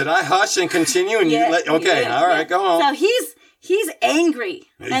 just- Should I hush and continue? And okay, yeah, all right, yeah. go on. So he's angry.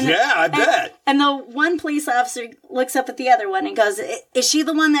 Yeah, I bet. And the one police officer looks up at the other one and goes, "Is she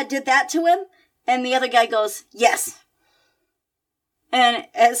the one that did that to him?" And the other guy goes, "Yes." And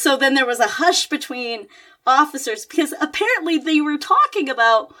so then there was a hush between officers because apparently they were talking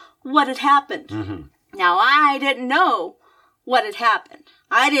about what had happened. Mm-hmm. Now I didn't know what had happened.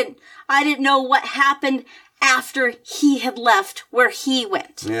 I didn't know what happened after he had left where he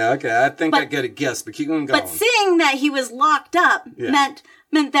went. Yeah, okay. I think I get a guess, but keep on going. But seeing that he was locked up meant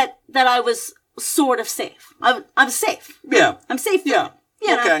that I was sort of safe. I was safe. Yeah. I'm safe. Yeah.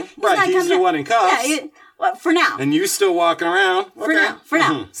 You know, Okay. he's Right, not he's coming the in. one in cuffs. Yeah, well, for now. And you still walking around? For now.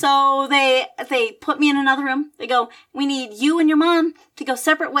 Mm-hmm. So they put me in another room. They go, "We need you and your mom to go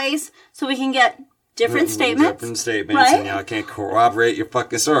separate ways so we can get different statements." Different statements, Right? and y'all can't corroborate your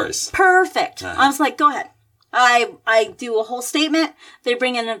fucking stories. Perfect. I was like, "Go ahead." I do a whole statement. They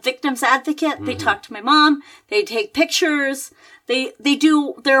bring in a victim's advocate. They talk to my mom. They take pictures. They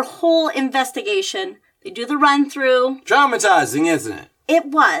do their whole investigation. They do the run through. Traumatizing, isn't it? It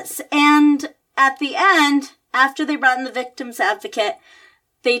was. And at the end, after they brought in the victim's advocate,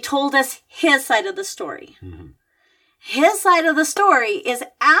 they told us his side of the story. His side of the story is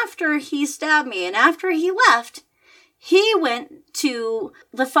after he stabbed me and after he left, he went to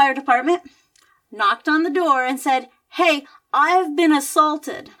the fire department, knocked on the door and said, "Hey, I've been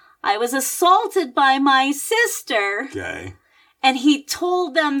assaulted. I was assaulted by my sister." Okay. And he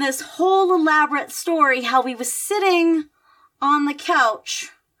told them this whole elaborate story, how he was sitting on the couch,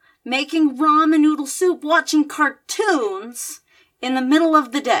 making ramen noodle soup, watching cartoons in the middle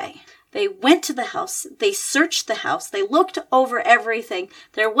of the day. They went to the house. They searched the house. They looked over everything.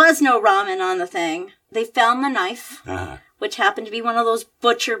 There was no ramen on the thing. They found the knife, which happened to be one of those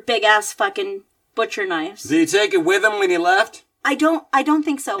big ass fucking butcher knives. Did he take it with him when he left I don't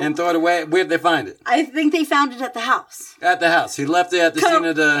think so. and throw it away? Where'd they find it? I think they found it at the house. At the house. He left it at the scene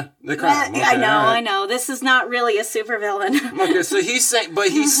of the crime. Okay, I know, all right. I know. This is not really a supervillain. Okay, so he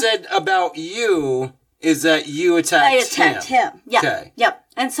said about you is that you attacked I attacked him. Yeah. Okay. Yep.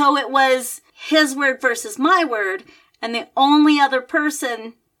 And so it was his word versus my word, and the only other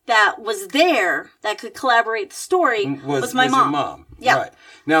person that was there that could collaborate the story was my mom. Your mom. Yeah. Right.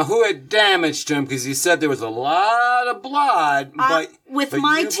 Now, who had damaged him? Because he said there was a lot of blood. But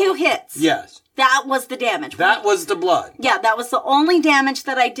my you 2 hits. Yes. That was the damage. That was the blood. Yeah, that was the only damage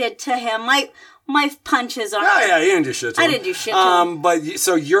that I did to him. My punches are. Oh, yeah, you didn't do shit to him. I didn't do shit to him. But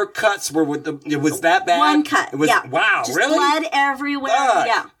so your cuts were it was that bad? One cut. It was, yeah. Wow, Just really? blood everywhere. Fuck.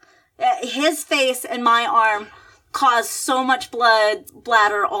 Yeah. His face and my arm caused so much blood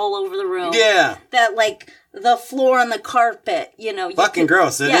bladder all over the room. Yeah. That the floor and the carpet, Fucking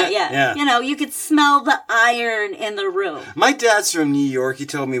gross, isn't it? Yeah. You could smell the iron in the room. My dad's from New York. He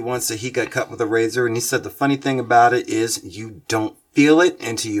told me once that he got cut with a razor, and he said the funny thing about it is you don't feel it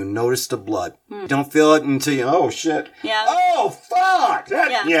until you notice the blood. You don't feel it until you, oh shit. Yeah. Oh fuck!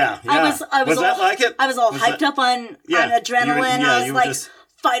 Yeah. I was that all, like it? I was all Was hyped that- up on Yeah. adrenaline. You were- I you was were like, just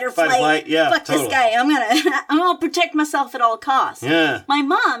fight or fight or flight. flight. Yeah, Fuck totally. this guy. I'm gonna protect myself at all costs. Yeah. My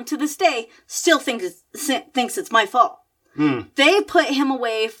mom, to this day, still thinks it's my fault. They put him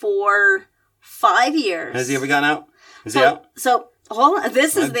away for 5 years. Has he ever gotten out? Is he out? So hold on.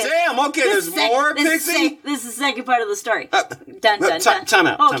 This is the Damn, okay, there's more, Pixie? This is the second part of the story. Dun. Time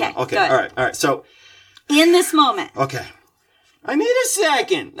out. Okay. Okay, go ahead. all right. So, In this moment, okay. I need a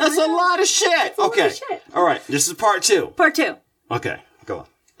second. That's a lot of shit. Okay. lot of shit. All right, this is part 2. part 2 Okay, go on.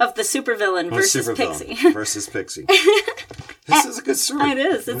 of the supervillain versus Pixie. Versus Pixie. This is a good story. It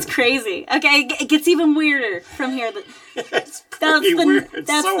is. It's crazy. Okay, it gets even weirder from here. It's That's pretty weird.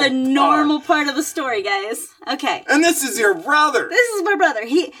 that's So the far. normal part of the story, guys. Okay. And this is your brother. This is my brother.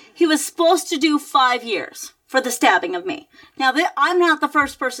 He was supposed to do 5 years. for the stabbing of me. Now, I'm not the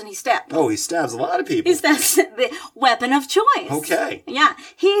first person he stabbed. Oh, he stabs a lot of people. He stabs the weapon of choice. Okay. Yeah.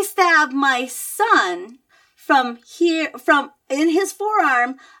 He stabbed my son from in his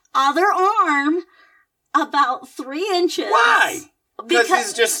forearm, other arm, about 3 inches. Why? Because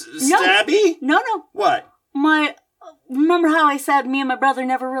he's just stabby? No. What? Remember how I said me and my brother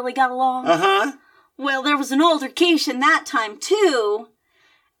never really got along? Uh-huh. Well, there was an altercation that time, too.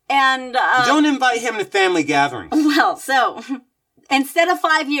 And, don't invite him to family gatherings. Well, so, instead of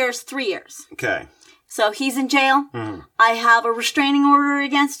 5 years, 3 years. Okay. So he's in jail. Mm-hmm. I have a restraining order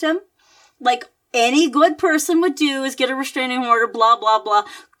against him. Like any good person would do is get a restraining order, blah, blah, blah.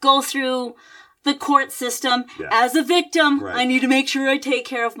 Go through the court system. Yeah. As a victim, right. I need to make sure I take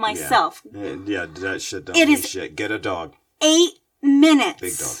care of myself. Yeah, that shit don't mean is shit. Get a dog. 8 minutes.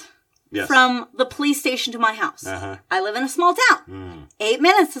 Big dog. Yes. From the police station to my house. Uh-huh. I live in a small town. 8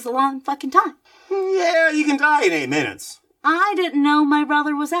 minutes is a long fucking time. Yeah, you can die in 8 minutes. I didn't know my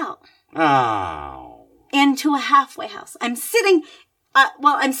brother was out. Oh. Into a halfway house. I'm sitting,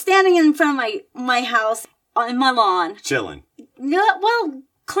 I'm standing in front of my house in my lawn. Chilling. Well,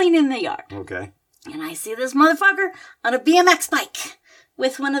 cleaning the yard. Okay. And I see this motherfucker on a BMX bike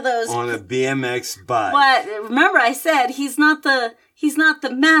with one of those. On a BMX bike. But remember I said he's not the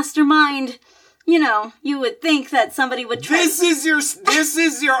mastermind. You know, you would think that somebody would try. This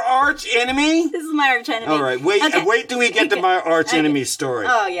is your arch enemy? This is my arch enemy. All right, wait till we get to my arch enemy story.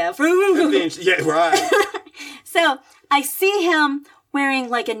 Oh, yeah. Yeah, right. So, I see him wearing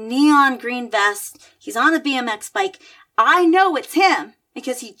like a neon green vest. He's on a BMX bike. I know it's him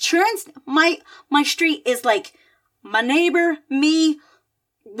because he churns. My street is like my neighbor, me,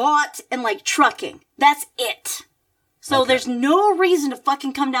 lot, and like trucking. That's it. So there's no reason to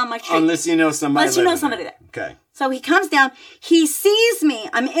fucking come down my street. Unless you know somebody. There. Okay. So he comes down. He sees me.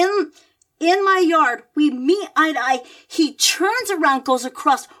 I'm in my yard. We meet eye to eye. He turns around, goes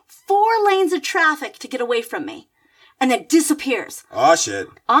across 4 lanes of traffic to get away from me. And then disappears. Oh, shit.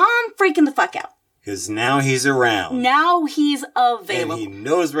 I'm freaking the fuck out. Because now he's around. Now he's available. And he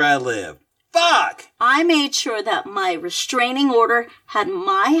knows where I live. Fuck! I made sure that my restraining order had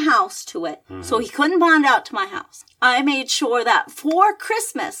my house to it, so he couldn't bond out to my house. I made sure that for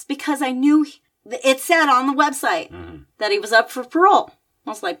Christmas, because I knew it said on the website that he was up for parole.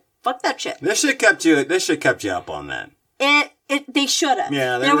 I was like, fuck that shit. They should kept you up on that. They should have.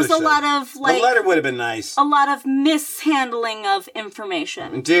 Yeah, there was a lot of like. The letter would have been nice. A lot of mishandling of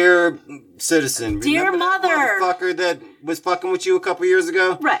information. Dear citizen, dear mother, that motherfucker that was fucking with you a couple years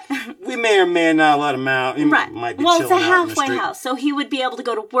ago. Right. We may or may not let him out. He might be it's a halfway house, so he would be able to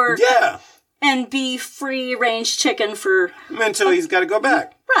go to work. Yeah. And be free range chicken for until he's got to go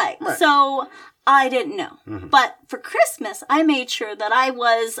back. Right. So I didn't know, but for Christmas, I made sure that I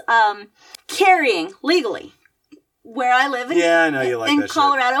was carrying legally. Where I live in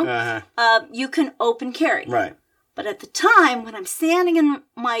Colorado, you can open carry. Right. But at the time, when I'm standing in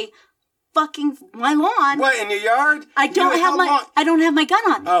my lawn. What, in your yard? I don't have my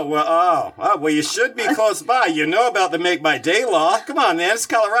gun on. Oh, well, you should be close by. You know about the Make My Day law. Come on, man, it's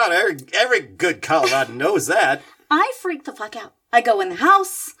Colorado. Every good Colorado knows that. I freak the fuck out. I go in the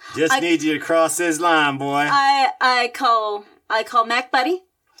house. Need you to cross this line, boy. I call Mac Buddy.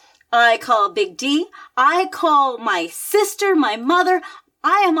 I call Big D. I call my sister, my mother.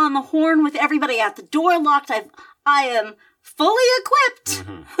 I am on the horn with everybody at the door locked. I am fully equipped.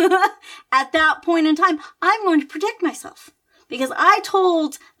 At that point in time, I'm going to protect myself. Because I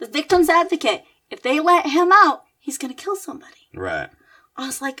told the victim's advocate, if they let him out, he's going to kill somebody. Right. I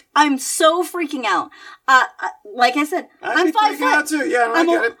was like, I'm so freaking out. Like I said, I'm 5 foot. Out too. Yeah, I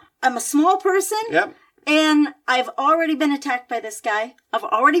get it. I'm a small person. Yep. And I've already been attacked by this guy. I've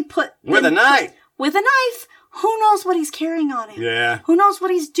already with a knife. With a knife. Who knows what he's carrying on him? Yeah. Who knows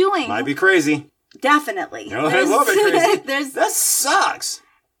what he's doing? Might be crazy. Definitely. No, a little bit crazy. That sucks.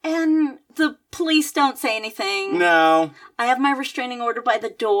 And the police don't say anything. No. I have my restraining order by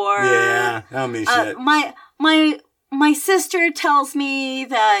the door. Yeah, that don't mean shit. My sister tells me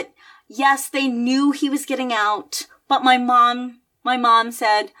that yes, they knew he was getting out, but my mom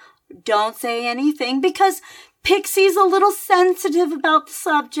said, don't say anything because Pixie's a little sensitive about the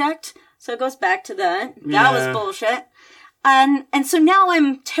subject. So it goes back to that. That was bullshit. And so now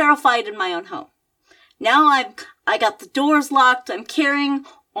I'm terrified in my own home. Now I got the doors locked. I'm carrying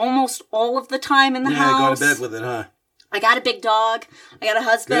almost all of the time in the house. Go to bed with it, huh? I got a big dog. I got a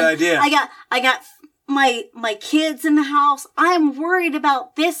husband. Good idea. I got my kids in the house. I'm worried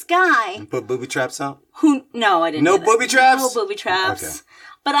about this guy. You put booby traps out? No, I didn't. No booby traps? No booby traps. Okay.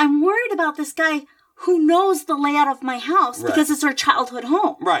 But I'm worried about this guy who knows the layout of my house because it's our childhood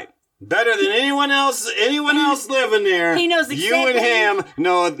home. Right. Better than anyone else living there. He knows You and him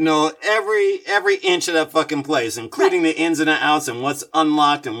know every inch of that fucking place, including the ins and the outs and what's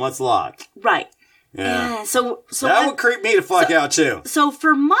unlocked and what's locked. Right. Yeah. So that would creep me the fuck out too. So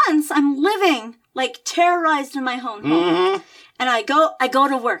for months, I'm living like terrorized in my own home. Mm-hmm. And I go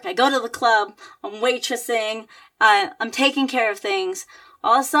to work. I go to the club. I'm waitressing. I'm taking care of things.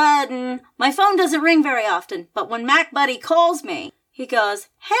 All of a sudden, my phone doesn't ring very often. But when Mac Buddy calls me, he goes,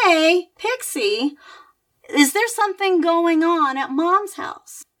 "Hey, Pixie, is there something going on at Mom's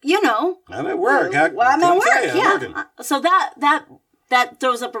house?" You know. I'm at work. I'm at work, yeah. Working. So that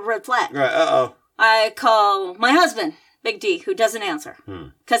throws up a red flag. Right, uh-oh. I call my husband, Big D, who doesn't answer.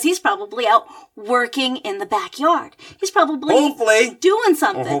 Because he's probably out working in the backyard. He's probably Hopefully. doing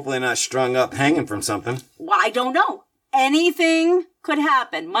something. Or hopefully not strung up hanging from something. Well, I don't know. Anything could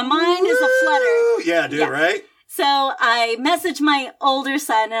happen. My mind is a flutter. Yeah, dude, right? So I message my older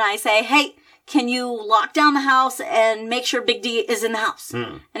son and I say, "Hey, can you lock down the house and make sure Big D is in the house?"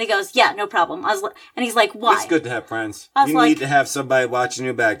 And he goes, "Yeah, no problem." And he's like, "Why?" It's good to have friends. I was You like- need to have somebody watching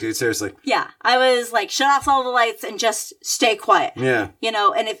your back, dude. Seriously. Yeah, I was like, shut off all the lights and just stay quiet. Yeah. You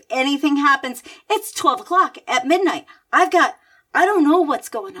know, and if anything happens, it's 12 o'clock at midnight. I don't know what's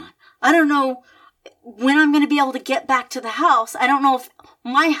going on. I don't know when I'm going to be able to get back to the house. I don't know if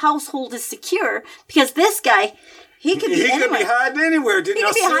my household is secure because this guy, he could be anywhere. Could be hiding anywhere, dude. He No,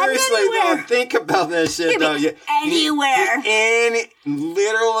 could be hiding seriously, anywhere. though. Think about that shit, He could though. be anywhere.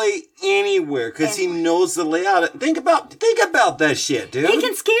 Literally anywhere, because he knows the layout. Think about that shit, dude. He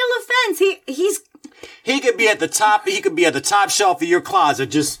can scale a fence. He could be at the top. He could be at the top shelf of your closet,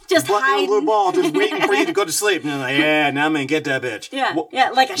 just buttoning hiding. a little ball, just waiting for you to go to sleep. And then like, yeah, now I'm gonna get that bitch. Yeah, Well, yeah,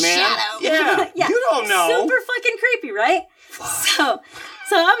 like a man, shadow. Yeah, you don't know. Super fucking creepy, right? So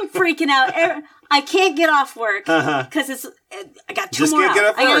I'm freaking out. I can't get off work because I got two Just more can't get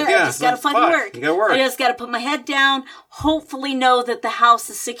hours. off work, I yeah, just gotta so fucking fuck, work. you gotta work. I just gotta put my head down. Hopefully, know that the house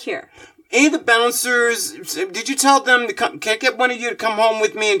is secure. Any of the bouncers, did you tell them to come? Can I get one of you to come home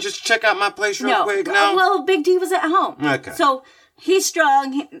with me and just check out my place real quick? No. Well, Big D was at home. Okay. So he's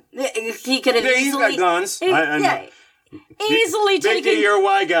strong. He could have Yeah, he's easily. got guns. I know. Easily Big taken. D, you're a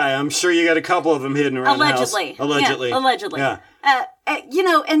white guy. I'm sure you got a couple of them hidden around Allegedly. the house. Allegedly. Yeah, allegedly. Yeah. You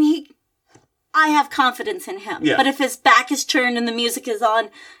know, and I have confidence in him. Yeah. But if his back is turned and the music is on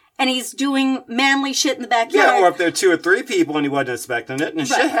and he's doing manly shit in the backyard. Yeah, or if there are 2 or 3 people and he wasn't expecting it, and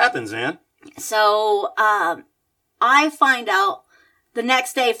shit happens, man. So, I find out the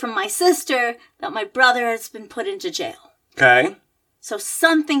next day from my sister that my brother has been put into jail. Okay. So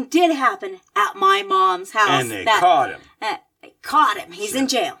something did happen at my mom's house. And they caught him. They caught him. He's in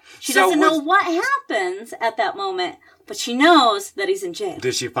jail. She So doesn't know was- what happens at that moment, but she knows that he's in jail.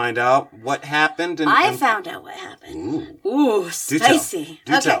 Did she find out what happened? I found out what happened. Ooh, spicy.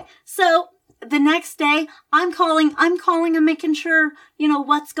 Do tell. So the next day, I'm calling and making sure, you know,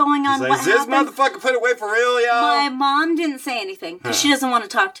 what's going on, Like, what is this happened. motherfucker put away for real, y'all? My mom didn't say anything because she doesn't want to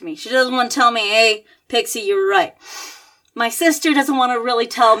talk to me. She doesn't want to tell me, "Hey, Pixie, you're right." My sister doesn't want to really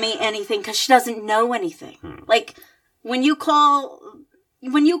tell me anything because she doesn't know anything. Like, when you call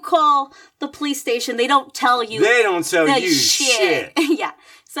the police station, they don't tell you. They don't tell the you shit. Yeah.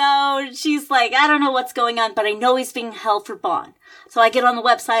 So she's like, "I don't know what's going on, but I know he's being held for bond." So I get on the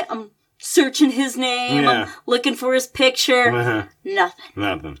website. I'm searching his name. Yeah. I'm looking for his picture.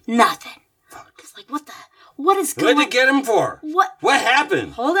 Nothing. Nothing. It's like, what is going on? What did you get him for? What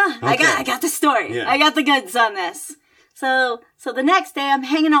happened? Hold on. Okay. I got the story. Yeah. I got the goods on this. So the next day I'm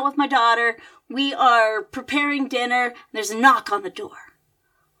hanging out with my daughter. We are preparing dinner. There's a knock on the door.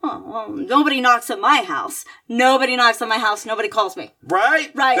 Oh, well, nobody knocks at my house. Nobody knocks on my house. Nobody calls me.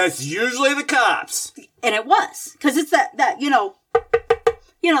 Right? Right. That's usually the cops. And it was. Because it's that, you know,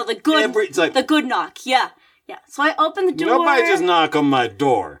 the good, It's like- the good knock. Yeah. Yeah. So I open the door. Nobody just knock on my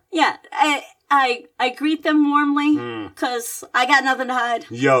door. Yeah. I greet them warmly because I got nothing to hide.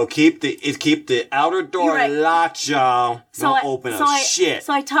 Yo, keep the outer door You're right. locked, y'all. Don't open up shit.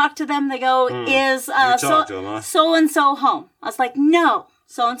 So I talk to them. They go, "Is talk to them, huh? so and so home?" I was like, "No,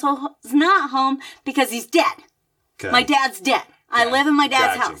 so and so is not home because he's dead. Okay. My dad's dead. I live in my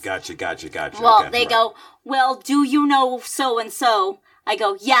dad's house." Gotcha. Well, Okay, they right. go, "Well, do you know so and so?" I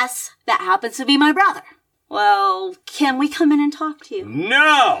go, "Yes, that happens to be my brother." "Well, can we come in and talk to you?"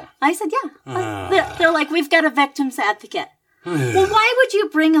 No! I said, "Yeah." They're like, "We've got a victim's advocate." Well, why would you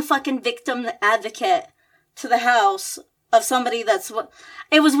bring a fucking victim advocate to the house of somebody that's what?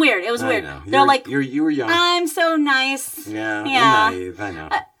 It was weird. It was weird. I know. They're like, you were young. "I'm so nice." Yeah, Yeah. and naive, I know.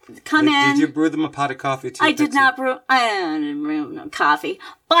 Come in. Did you brew them a pot of coffee too? I did Pixie? not brew. I didn't brew no coffee,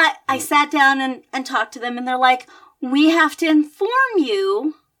 but I sat down and talked to them, and they're like, "We have to inform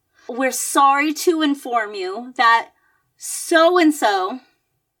you. we're sorry to inform you that so-and-so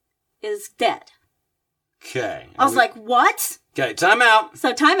is dead. Okay. I was like, what? Okay, time out.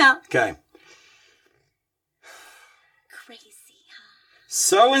 So time out. Okay. Crazy, huh?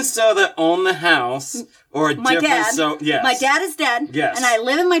 So-and-so that owned the house, or a My different dad. yes. My dad is dead. Yes. And I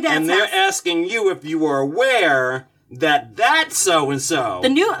live in my dad's And they're house. asking you if you were aware that so-and-so,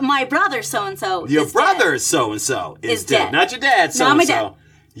 My brother so-and-so your is brother so-and-so is dead. dead. Not your dad so-and-so. Not my dad.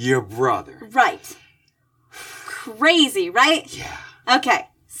 Your brother. dead. Right. Crazy, right? Yeah. Okay.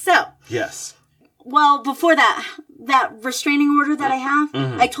 So, Yes. well, before that restraining order that I have,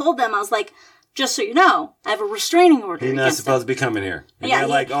 I told them, I was like, just so you know, I have a restraining order. He's not against supposed him. to be coming here. And Yeah, they're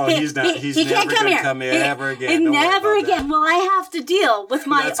like, oh, he's not. He's he never can't come going to here. come here ever again. And Don't worry never about again. that. Well, I have to deal with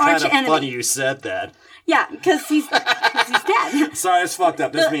my That's arch kind of enemy. funny you said that. Yeah, because he's dead. Sorry, it's fucked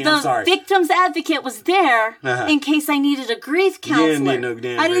up. That's mean. I'm sorry. The victim's advocate was there in case I needed a grief counselor. You didn't need no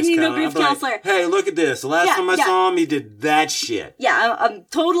damn I didn't need no counselor. grief I'm like, counselor. hey, look at this. The last Yeah, time I yeah. saw him, he did that shit. Yeah, I'm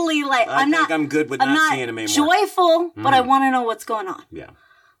totally like, I I'm think not. I'm good with I'm not not seeing him anymore. joyful, but I want to know what's going on. Yeah.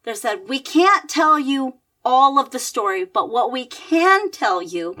 They said, we can't tell you all of the story, but what we can tell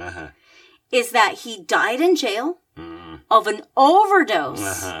you is that he died in jail of an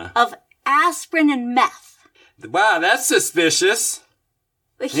overdose of aspirin and meth. Wow, that's suspicious.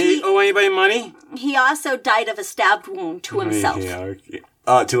 He He owe anybody money? also died of a stabbed wound to himself. Yeah, okay.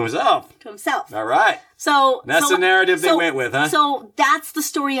 To himself. To himself. All right. So That's the narrative they went with, huh? So that's the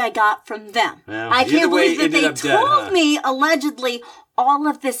story I got from them. Well, I either can't way, believe that it ended they up dead, told huh? me allegedly all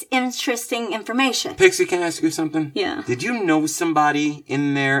of this interesting information. Pixie, can I ask you something? Yeah. Did you know somebody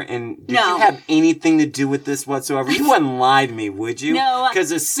in there, and did No. you have anything to do with this whatsoever? You wouldn't lie to me, would you? No.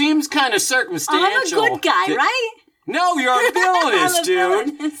 Because it seems kind of circumstantial. I'm a good guy, that- right? No, you're a villainous, I'm a dude.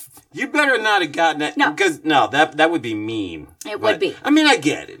 villainous. You better not have gotten that. No. Because, no, that would be mean. It would be. I mean, I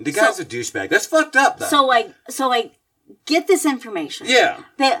get it. The guy's a douchebag. That's fucked up, though. So I get this information. yeah.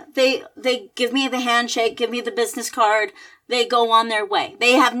 They give me the handshake, give me the business card. They go on their way.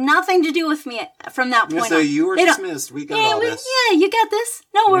 They have nothing to do with me from that point So on. you were They don't- dismissed. We got Yeah, all this. yeah, you got this.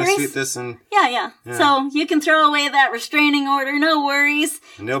 No Let's worries. shoot this and Yeah. So you can throw away that restraining order. No worries.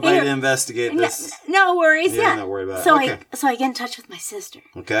 nobody Here- to investigate this. No worries. Yeah, Yeah. I'm not worried about it. So Okay. I get in touch with my sister.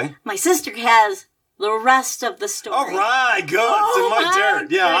 Okay. My sister has the rest of the story. All right, good. Oh, so my my turn.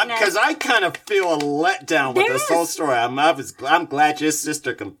 Yeah, goodness. because I kind of feel a letdown with There this whole is. story. I'm glad your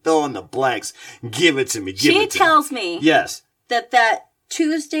sister can fill in the blanks. Give it to me. Give She it to me. tells me Yes. that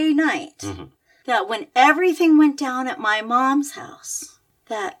Tuesday night, Mm-hmm. that when everything went down at my mom's house,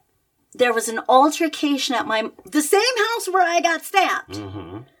 that there was an altercation at the same house where I got stabbed.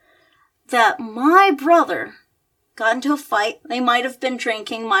 Mm-hmm. That my brother got into a fight. They might have been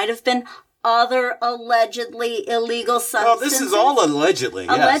drinking, might have been other allegedly illegal Well, substances. this is all allegedly.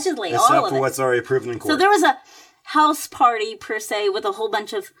 Yes. Allegedly, Except all of for it. what's already proven in court. So there was a house party per se with a whole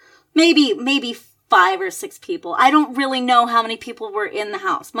bunch of maybe 5 or 6 people. I don't really know how many people were in the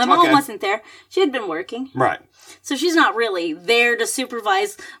house. My mom Okay. wasn't there. She had been working. Right. So she's not really there to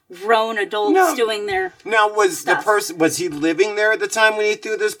supervise grown adults No. doing their... Now, was Stuff. the person, was he living there at the time when he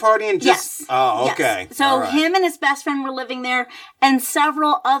threw this party? And just, Yes. Oh, Yes. okay. So All right. him and his best friend were living there, and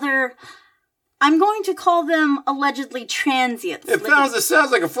several other... I'm going to call them allegedly transients. It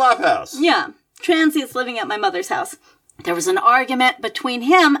sounds like a flop house. Yeah, transients living at my mother's house. There was an argument between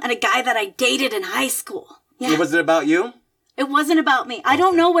him and a guy that I dated in high school. Yeah. Was it about you? It wasn't about me. I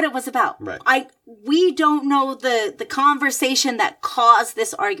don't know what it was about. Right. We don't know the conversation that caused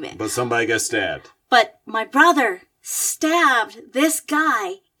this argument. But somebody got stabbed. But my brother stabbed this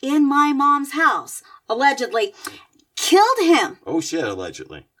guy in my mom's house, allegedly, killed him. Oh, shit,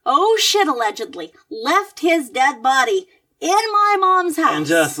 allegedly. Oh shit, allegedly. Left his dead body in my mom's house. And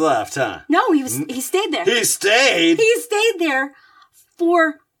just left, huh? No, he stayed there. He stayed? He stayed there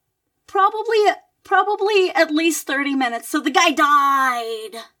for probably at least 30 minutes. So the guy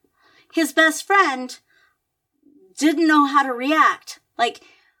died. His best friend didn't know how to react. Like,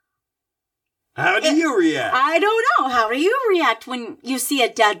 How do you react? I don't know. How do you react when you see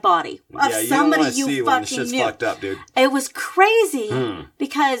a dead body of yeah, you somebody don't you see when the fucking shit's knew? fucked up, dude. It was crazy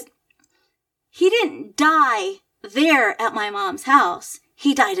because he didn't die there at my mom's house.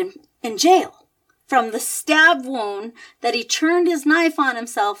 He died in jail from the stab wound that he turned his knife on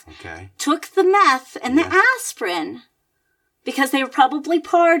himself, Okay. took the meth and the aspirin because they were probably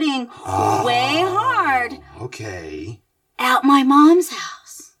partying way hard Okay. at my mom's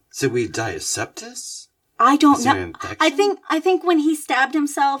house. So we die of sepsis? I don't Is there know. an infection? I think when he stabbed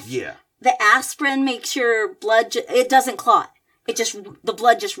himself, Yeah. the aspirin makes your blood, it doesn't clot. The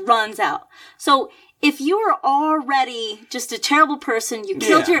blood just runs out. So if you were already just a terrible person, you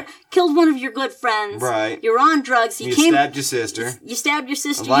killed one of your good friends. Right. You're on drugs. You stabbed your sister. You stabbed your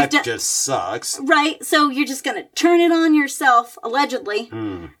sister. Life just sucks. Right. So you're just going to turn it on yourself, allegedly.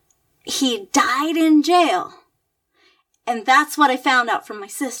 He died in jail. And that's what I found out from my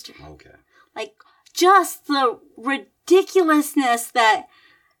sister. Okay. Like, just the ridiculousness that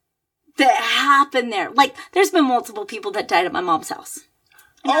happened there. Like, there's been multiple people that died at my mom's house.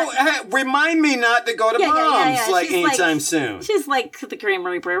 Remind me not to go to Mom's like She's anytime soon. She's like the Grim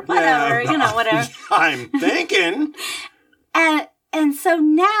Reaper, whatever, whatever. I'm thinking. and so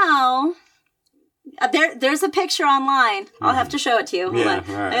now there's a picture online. I'll have to show it to you. Hold on.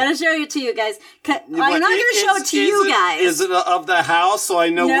 Right. I gotta show it to you guys. I'm not gonna show it to you guys. Is it of the house so I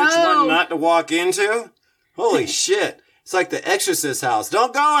know which one not to walk into? Holy shit! It's like the Exorcist house.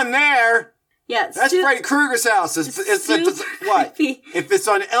 Don't go in there. Yeah, that's Freddy Krueger's house. It's what? If it's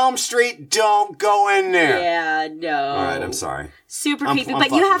on Elm Street, don't go in there. Yeah, no. All right, I'm sorry. Super creepy,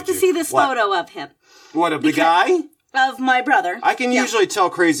 but you have to see this photo of him. What, of the guy? Of my brother. I can usually tell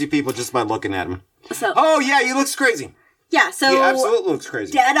crazy people just by looking at him. So, he looks crazy. Yeah, so... He absolutely looks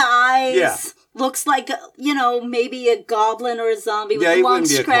crazy. Dead eyes. Yeah. Looks like, maybe a goblin or a zombie with long,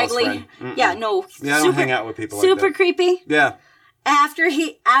 scraggly... Yeah, no. Yeah, I don't hang out with people like that. Super creepy. Yeah. After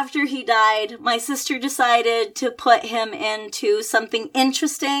he died, my sister decided to put him into something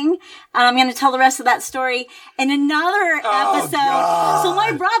interesting. And I'm going to tell the rest of that story in another episode. God. So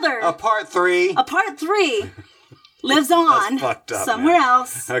my brother... A part 3. Lives on fucked up, somewhere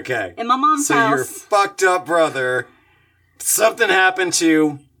else. Okay. In my mom's house. So your fucked up brother, something happened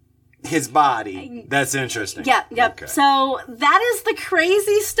to his body. That's interesting. Yep. Okay. So that is the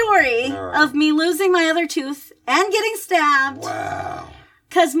crazy story of me losing my other tooth and getting stabbed. Wow.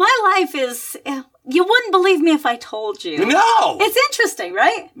 Because my life is... You wouldn't believe me if I told you. No! It's interesting,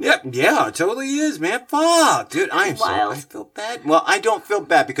 right? Yeah, it totally is, man. Fuck. Dude, I feel bad. Well, I don't feel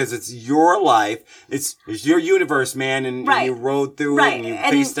bad because it's your life. It's your universe, man, and you rode through it and you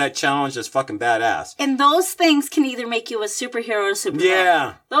faced that challenge. That's fucking badass. And those things can either make you a superhero or a supervillain.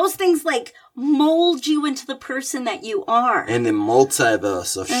 Yeah. Those things, mold you into the person that you are. And the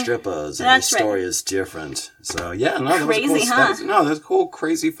multiverse of strippers, and the story is different. So, that crazy, was a cool story. No, that's a cool,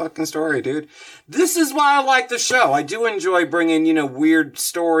 crazy fucking story, dude. This is why I like the show. I do enjoy bringing, weird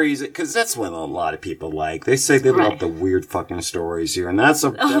stories, because that's what a lot of people like. They say they love the weird fucking stories here, and that's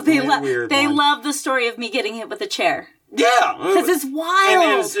weird They one. love the story of me getting hit with a chair. Yeah. Because it's wild.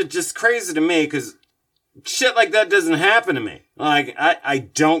 And it's just crazy to me, because shit like that doesn't happen to me. Like, I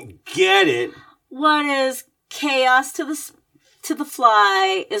don't get it. What is chaos to the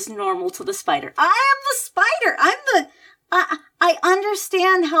fly is normal to the spider. I am the spider. I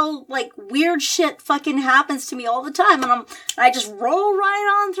understand how, weird shit fucking happens to me all the time, and I just roll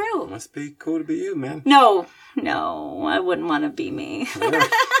right on through. Must be cool to be you, man. No, I wouldn't want to be me.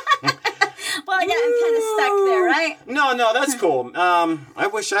 Well, I'm kind of stuck there, right? No, that's cool. I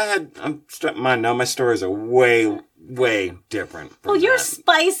wish I had... my stories are way different. Well, you're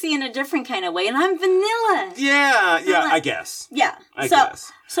spicy in a different kind of way, and I'm vanilla. Yeah, I guess. Yeah. I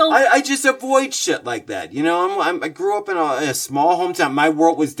guess. So I just avoid shit like that. I grew up in a small hometown. My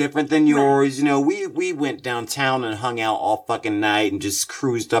world was different than yours. Right. We went downtown and hung out all fucking night and just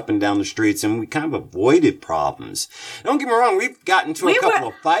cruised up and down the streets, and we kind of avoided problems. Don't get me wrong. We've gotten into a couple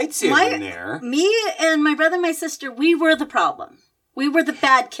of fights here and there. Me and my brother and my sister, we were the problem. We were the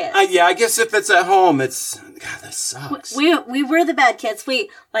bad kids. I guess if it's at home, it's... God, that sucks. We were the bad kids.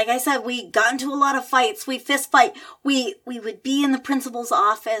 Like I said, we got into a lot of fights. We fist fight. We would be in the principal's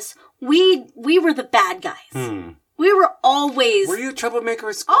office. We were the bad guys. We were always... Were you a troublemaker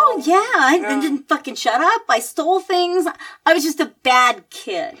at school? Oh, yeah. I didn't fucking shut up. I stole things. I was just a bad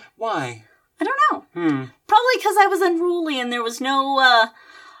kid. Why? I don't know. Probably because I was unruly and there was no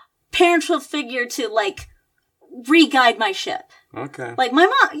parental figure to, re-guide my ship. Okay. Like, my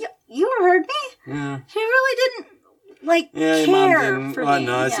mom, you heard me? Yeah. She really didn't, care for me.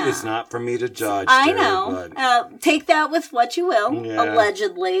 No, it's not for me to judge. I know. But... take that with what you will,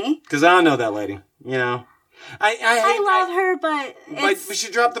 allegedly. Because I don't know that lady, I love her, but we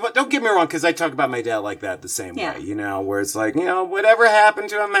should drop the... Don't get me wrong, because I talk about my dad like that the same way, where it's like, whatever happened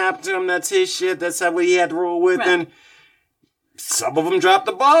to him, that's his shit, that's how he had to roll with, and... some of them drop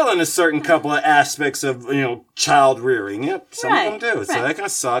the ball in a certain couple of aspects of, child rearing. Yep, some of them do. So that kind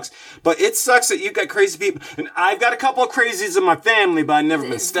of sucks. But it sucks that you've got crazy people. And I've got a couple of crazies in my family, but I've never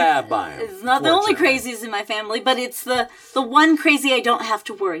been stabbed by them. It's not the only crazies in my family, but it's the one crazy I don't have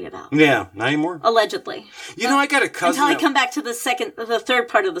to worry about. Yeah, not anymore. Allegedly. I got a cousin. Until I come back to the third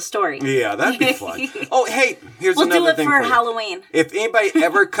part of the story. Yeah, that'd be fun. Oh, hey, here's we'll another thing. We'll do it for Halloween. If anybody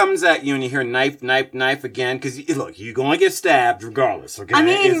ever comes at you and you hear knife again, because look, you're going to get stabbed regardless, okay? I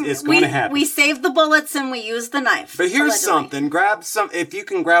mean, it's going to happen. We save the bullets and we use the knife. But here's something. If you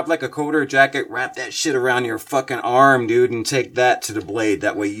can grab like a coat or a jacket, wrap that shit around your fucking arm, dude, and take that to the blade.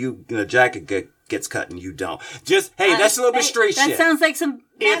 That way the jacket gets cut and you don't. Just, hey, that's a little bit straight shit. That sounds like some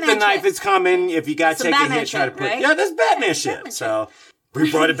Batman If the knife is coming, if you got to take a hit, try to put... Right? Yeah, that's Batman shit. So,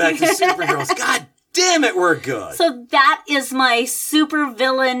 we brought it back to superheroes. God damn it, we're good. So that is my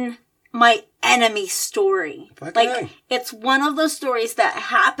supervillain, my enemy story. It's one of those stories that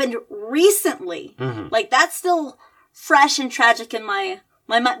happened recently. Mm-hmm. Like, that's still fresh and tragic in my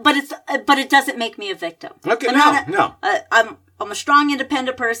mind, but it doesn't make me a victim. Okay, no. I'm a strong,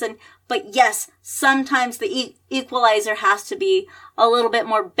 independent person, but yes, sometimes the equalizer has to be a little bit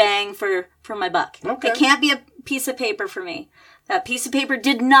more bang for my buck. Okay. It can't be a piece of paper for me. That piece of paper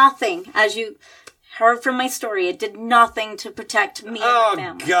did nothing, as you heard from my story. It did nothing to protect me and my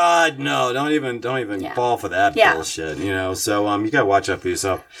family. Oh God, no! Don't even fall for that bullshit. So you gotta watch out for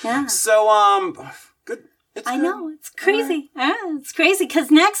yourself. Yeah. So good. I know, it's crazy. It's crazy because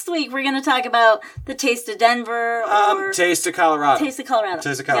next week we're going to talk about the Taste of Denver or... Taste of Colorado. Taste of Colorado.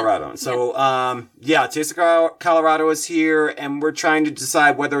 Taste of Colorado. Yeah. So, Taste of Colorado is here, and we're trying to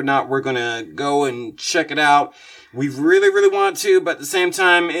decide whether or not we're going to go and check it out. We really, really want to, but at the same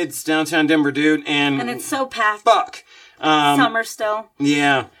time, it's downtown Denver, dude, and it's so packed. Fuck. Summer still.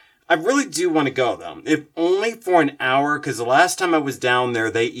 Yeah. I really do want to go, though. If only for an hour, because the last time I was down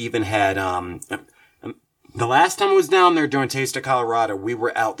there, they even had... The last time I was down there during Taste of Colorado, we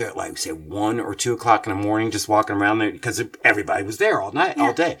were out there at 1 or 2 o'clock in the morning, just walking around there because everybody was there all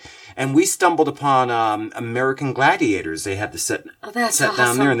day. And we stumbled upon American Gladiators. They had to set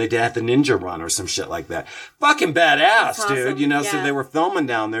down there, and they had the ninja run or some shit like that. Fucking badass, dude. Awesome. So they were filming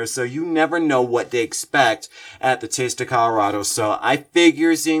down there, so you never know what they expect at the Taste of Colorado. So I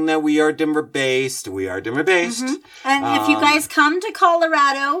figure, seeing that we are Denver-based. Mm-hmm. And if you guys come to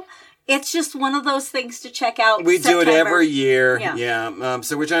Colorado... It's just one of those things to check out. We do it every year. Yeah.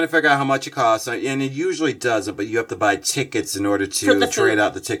 So we're trying to figure out how much it costs. And it usually doesn't, but you have to buy tickets in order to trade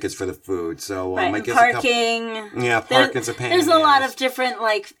out the tickets for the food. So, I guess parking. Parking's a pain. There's a lot of different,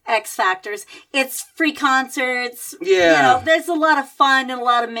 X factors. It's free concerts. Yeah. There's a lot of fun and a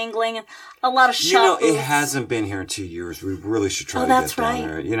lot of mingling and a lot of shopping. It hasn't been here in 2 years. We really should try to get down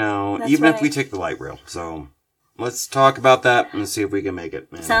there. If we take the light rail. So... Let's talk about that and see if we can make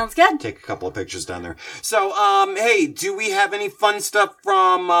it. Man. Sounds good. Take a couple of pictures down there. So, hey, do we have any fun stuff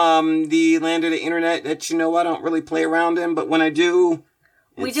from the land of the internet that I don't really play around in, but when I do...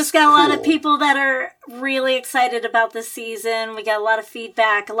 We just got a lot of people that are really excited about this season. We got a lot of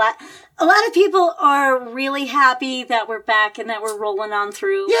feedback. A lot of people are really happy that we're back and that we're rolling on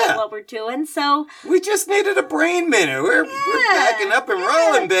through what we're doing. So we just needed a brain minute. We're backing up and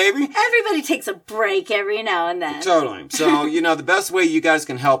rolling, baby. Everybody takes a break every now and then. Totally. So, the best way you guys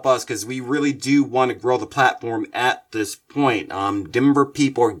can help us, because we really do want to grow the platform at this point. Denver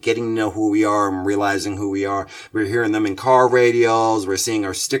people are getting to know who we are and realizing who we are. We're hearing them in car radios. We're seeing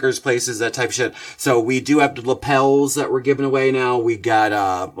our stickers places, that type of shit. So we do have the lapels that we're giving away now. We got,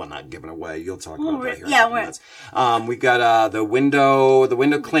 not giving away. You'll talk about that here. Yeah, we got the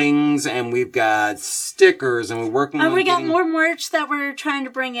window clings, and we've got stickers, and we're working on we got more merch that we're trying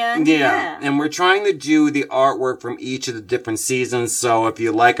to bring in. Yeah, and we're trying to do the artwork from each of the different seasons. So if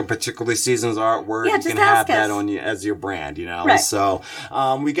you like a particular season's artwork, you can have that on you as your brand, Right. So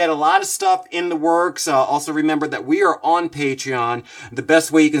we got a lot of stuff in the works. Also remember that we are on Patreon. The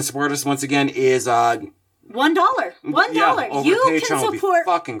best way you can support us, once again, is $1. $1. Yeah, you Patreon can support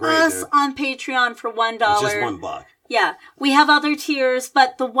us on Patreon for $1. It's just $1. Yeah. We have other tiers,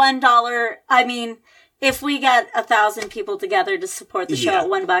 but the $1, if we get 1,000 people together to support the show at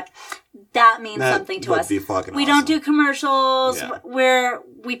 $1, that means something to us. We don't do commercials. Yeah.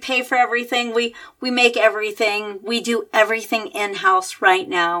 We pay for everything. We make everything. We do everything in-house right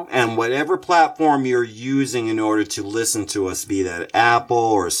now. And whatever platform you're using in order to listen to us, be that Apple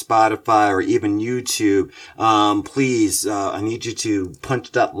or Spotify or even YouTube, please, I need you to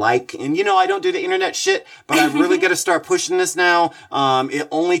punch that like. And I don't do the internet shit, but I really got to start pushing this now. It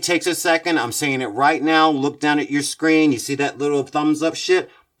only takes a second. I'm saying it right now. Look down at your screen. You see that little thumbs up shit?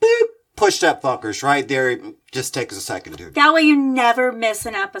 Boop. push that fuckers right there. Just take us a second, dude. That way you never miss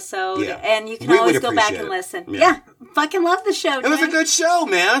an episode. Yeah. And you can We always would go back appreciate and it. listen. Yeah. Yeah. Fucking love the show, It was a good show,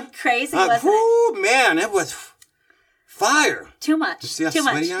 man. Crazy, wasn't it? Whoo, man, it was fire. Too much. see how Too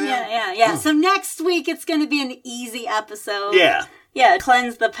much. sweaty I am? Yeah. So next week it's going to be an easy episode. Yeah. Yeah,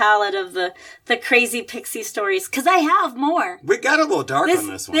 cleanse the palate of the crazy pixie stories. Because I have more. We got a little dark on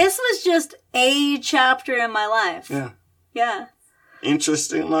this one. This was just a chapter in my life. Yeah. Yeah.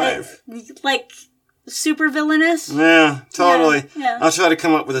 Interesting life. Like, super villainous. Yeah, totally. Yeah. I'll try to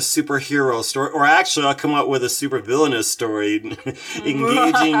come up with a superhero story, or actually, I'll come up with a super villainous story,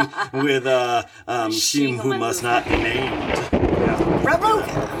 engaging with she who must not be named.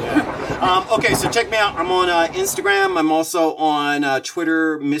 Okay, so check me out. I'm on Instagram. I'm also on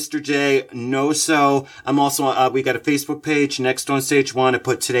Twitter, Mr. J Noso. I'm also on, we got a Facebook page, Next on Stage 1. I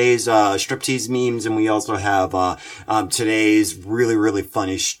put today's striptease memes, and we also have today's really, really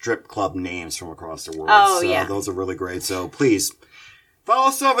funny strip club names from across the world. Oh, so yeah. those are really great. So please follow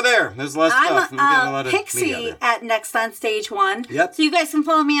us over there. There's a lot of stuff. I'm Pixie at Next on Stage 1. Yep. So you guys can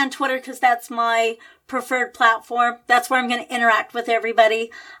follow me on Twitter because that's my preferred platform. That's where I'm going to interact with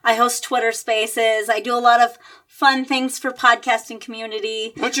everybody. I host Twitter Spaces. I do a lot of fun things for podcasting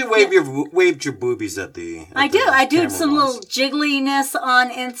community. Why don't you wave your boobies at the? I do some little jiggliness on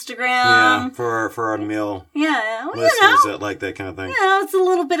Instagram. Yeah, for our male Yeah, well, listeners that like that kind of thing. it's a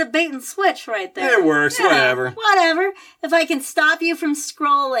little bit of bait and switch right there. It works, whatever. Whatever. If I can stop you from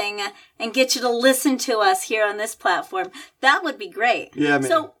scrolling and get you to listen to us here on this platform, that would be great. Yeah, man.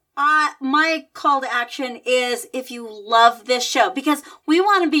 So, my call to action is if you love this show, because we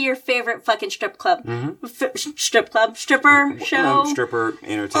want to be your favorite fucking strip club. Stripper show. Stripper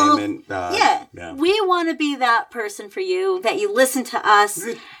entertainment. Yeah. We want to be that person for you, that you listen to us.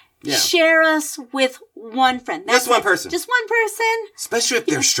 Yeah. Share us with one friend. Just one person. Just one person. Especially if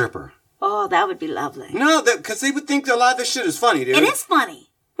they're a stripper. Oh, that would be lovely. No, because they would think a lot of this shit is funny, dude. It is funny.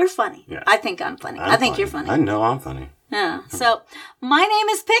 We're funny. Yeah. I think I'm funny. I think you're funny. I know I'm funny. Yeah. So, my name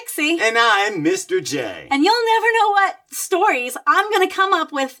is Pixie. And I'm Mr. J. And you'll never know what stories I'm going to come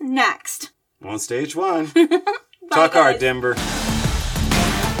up with next. On Stage 1. Bye, Talk hard, guys. Denver.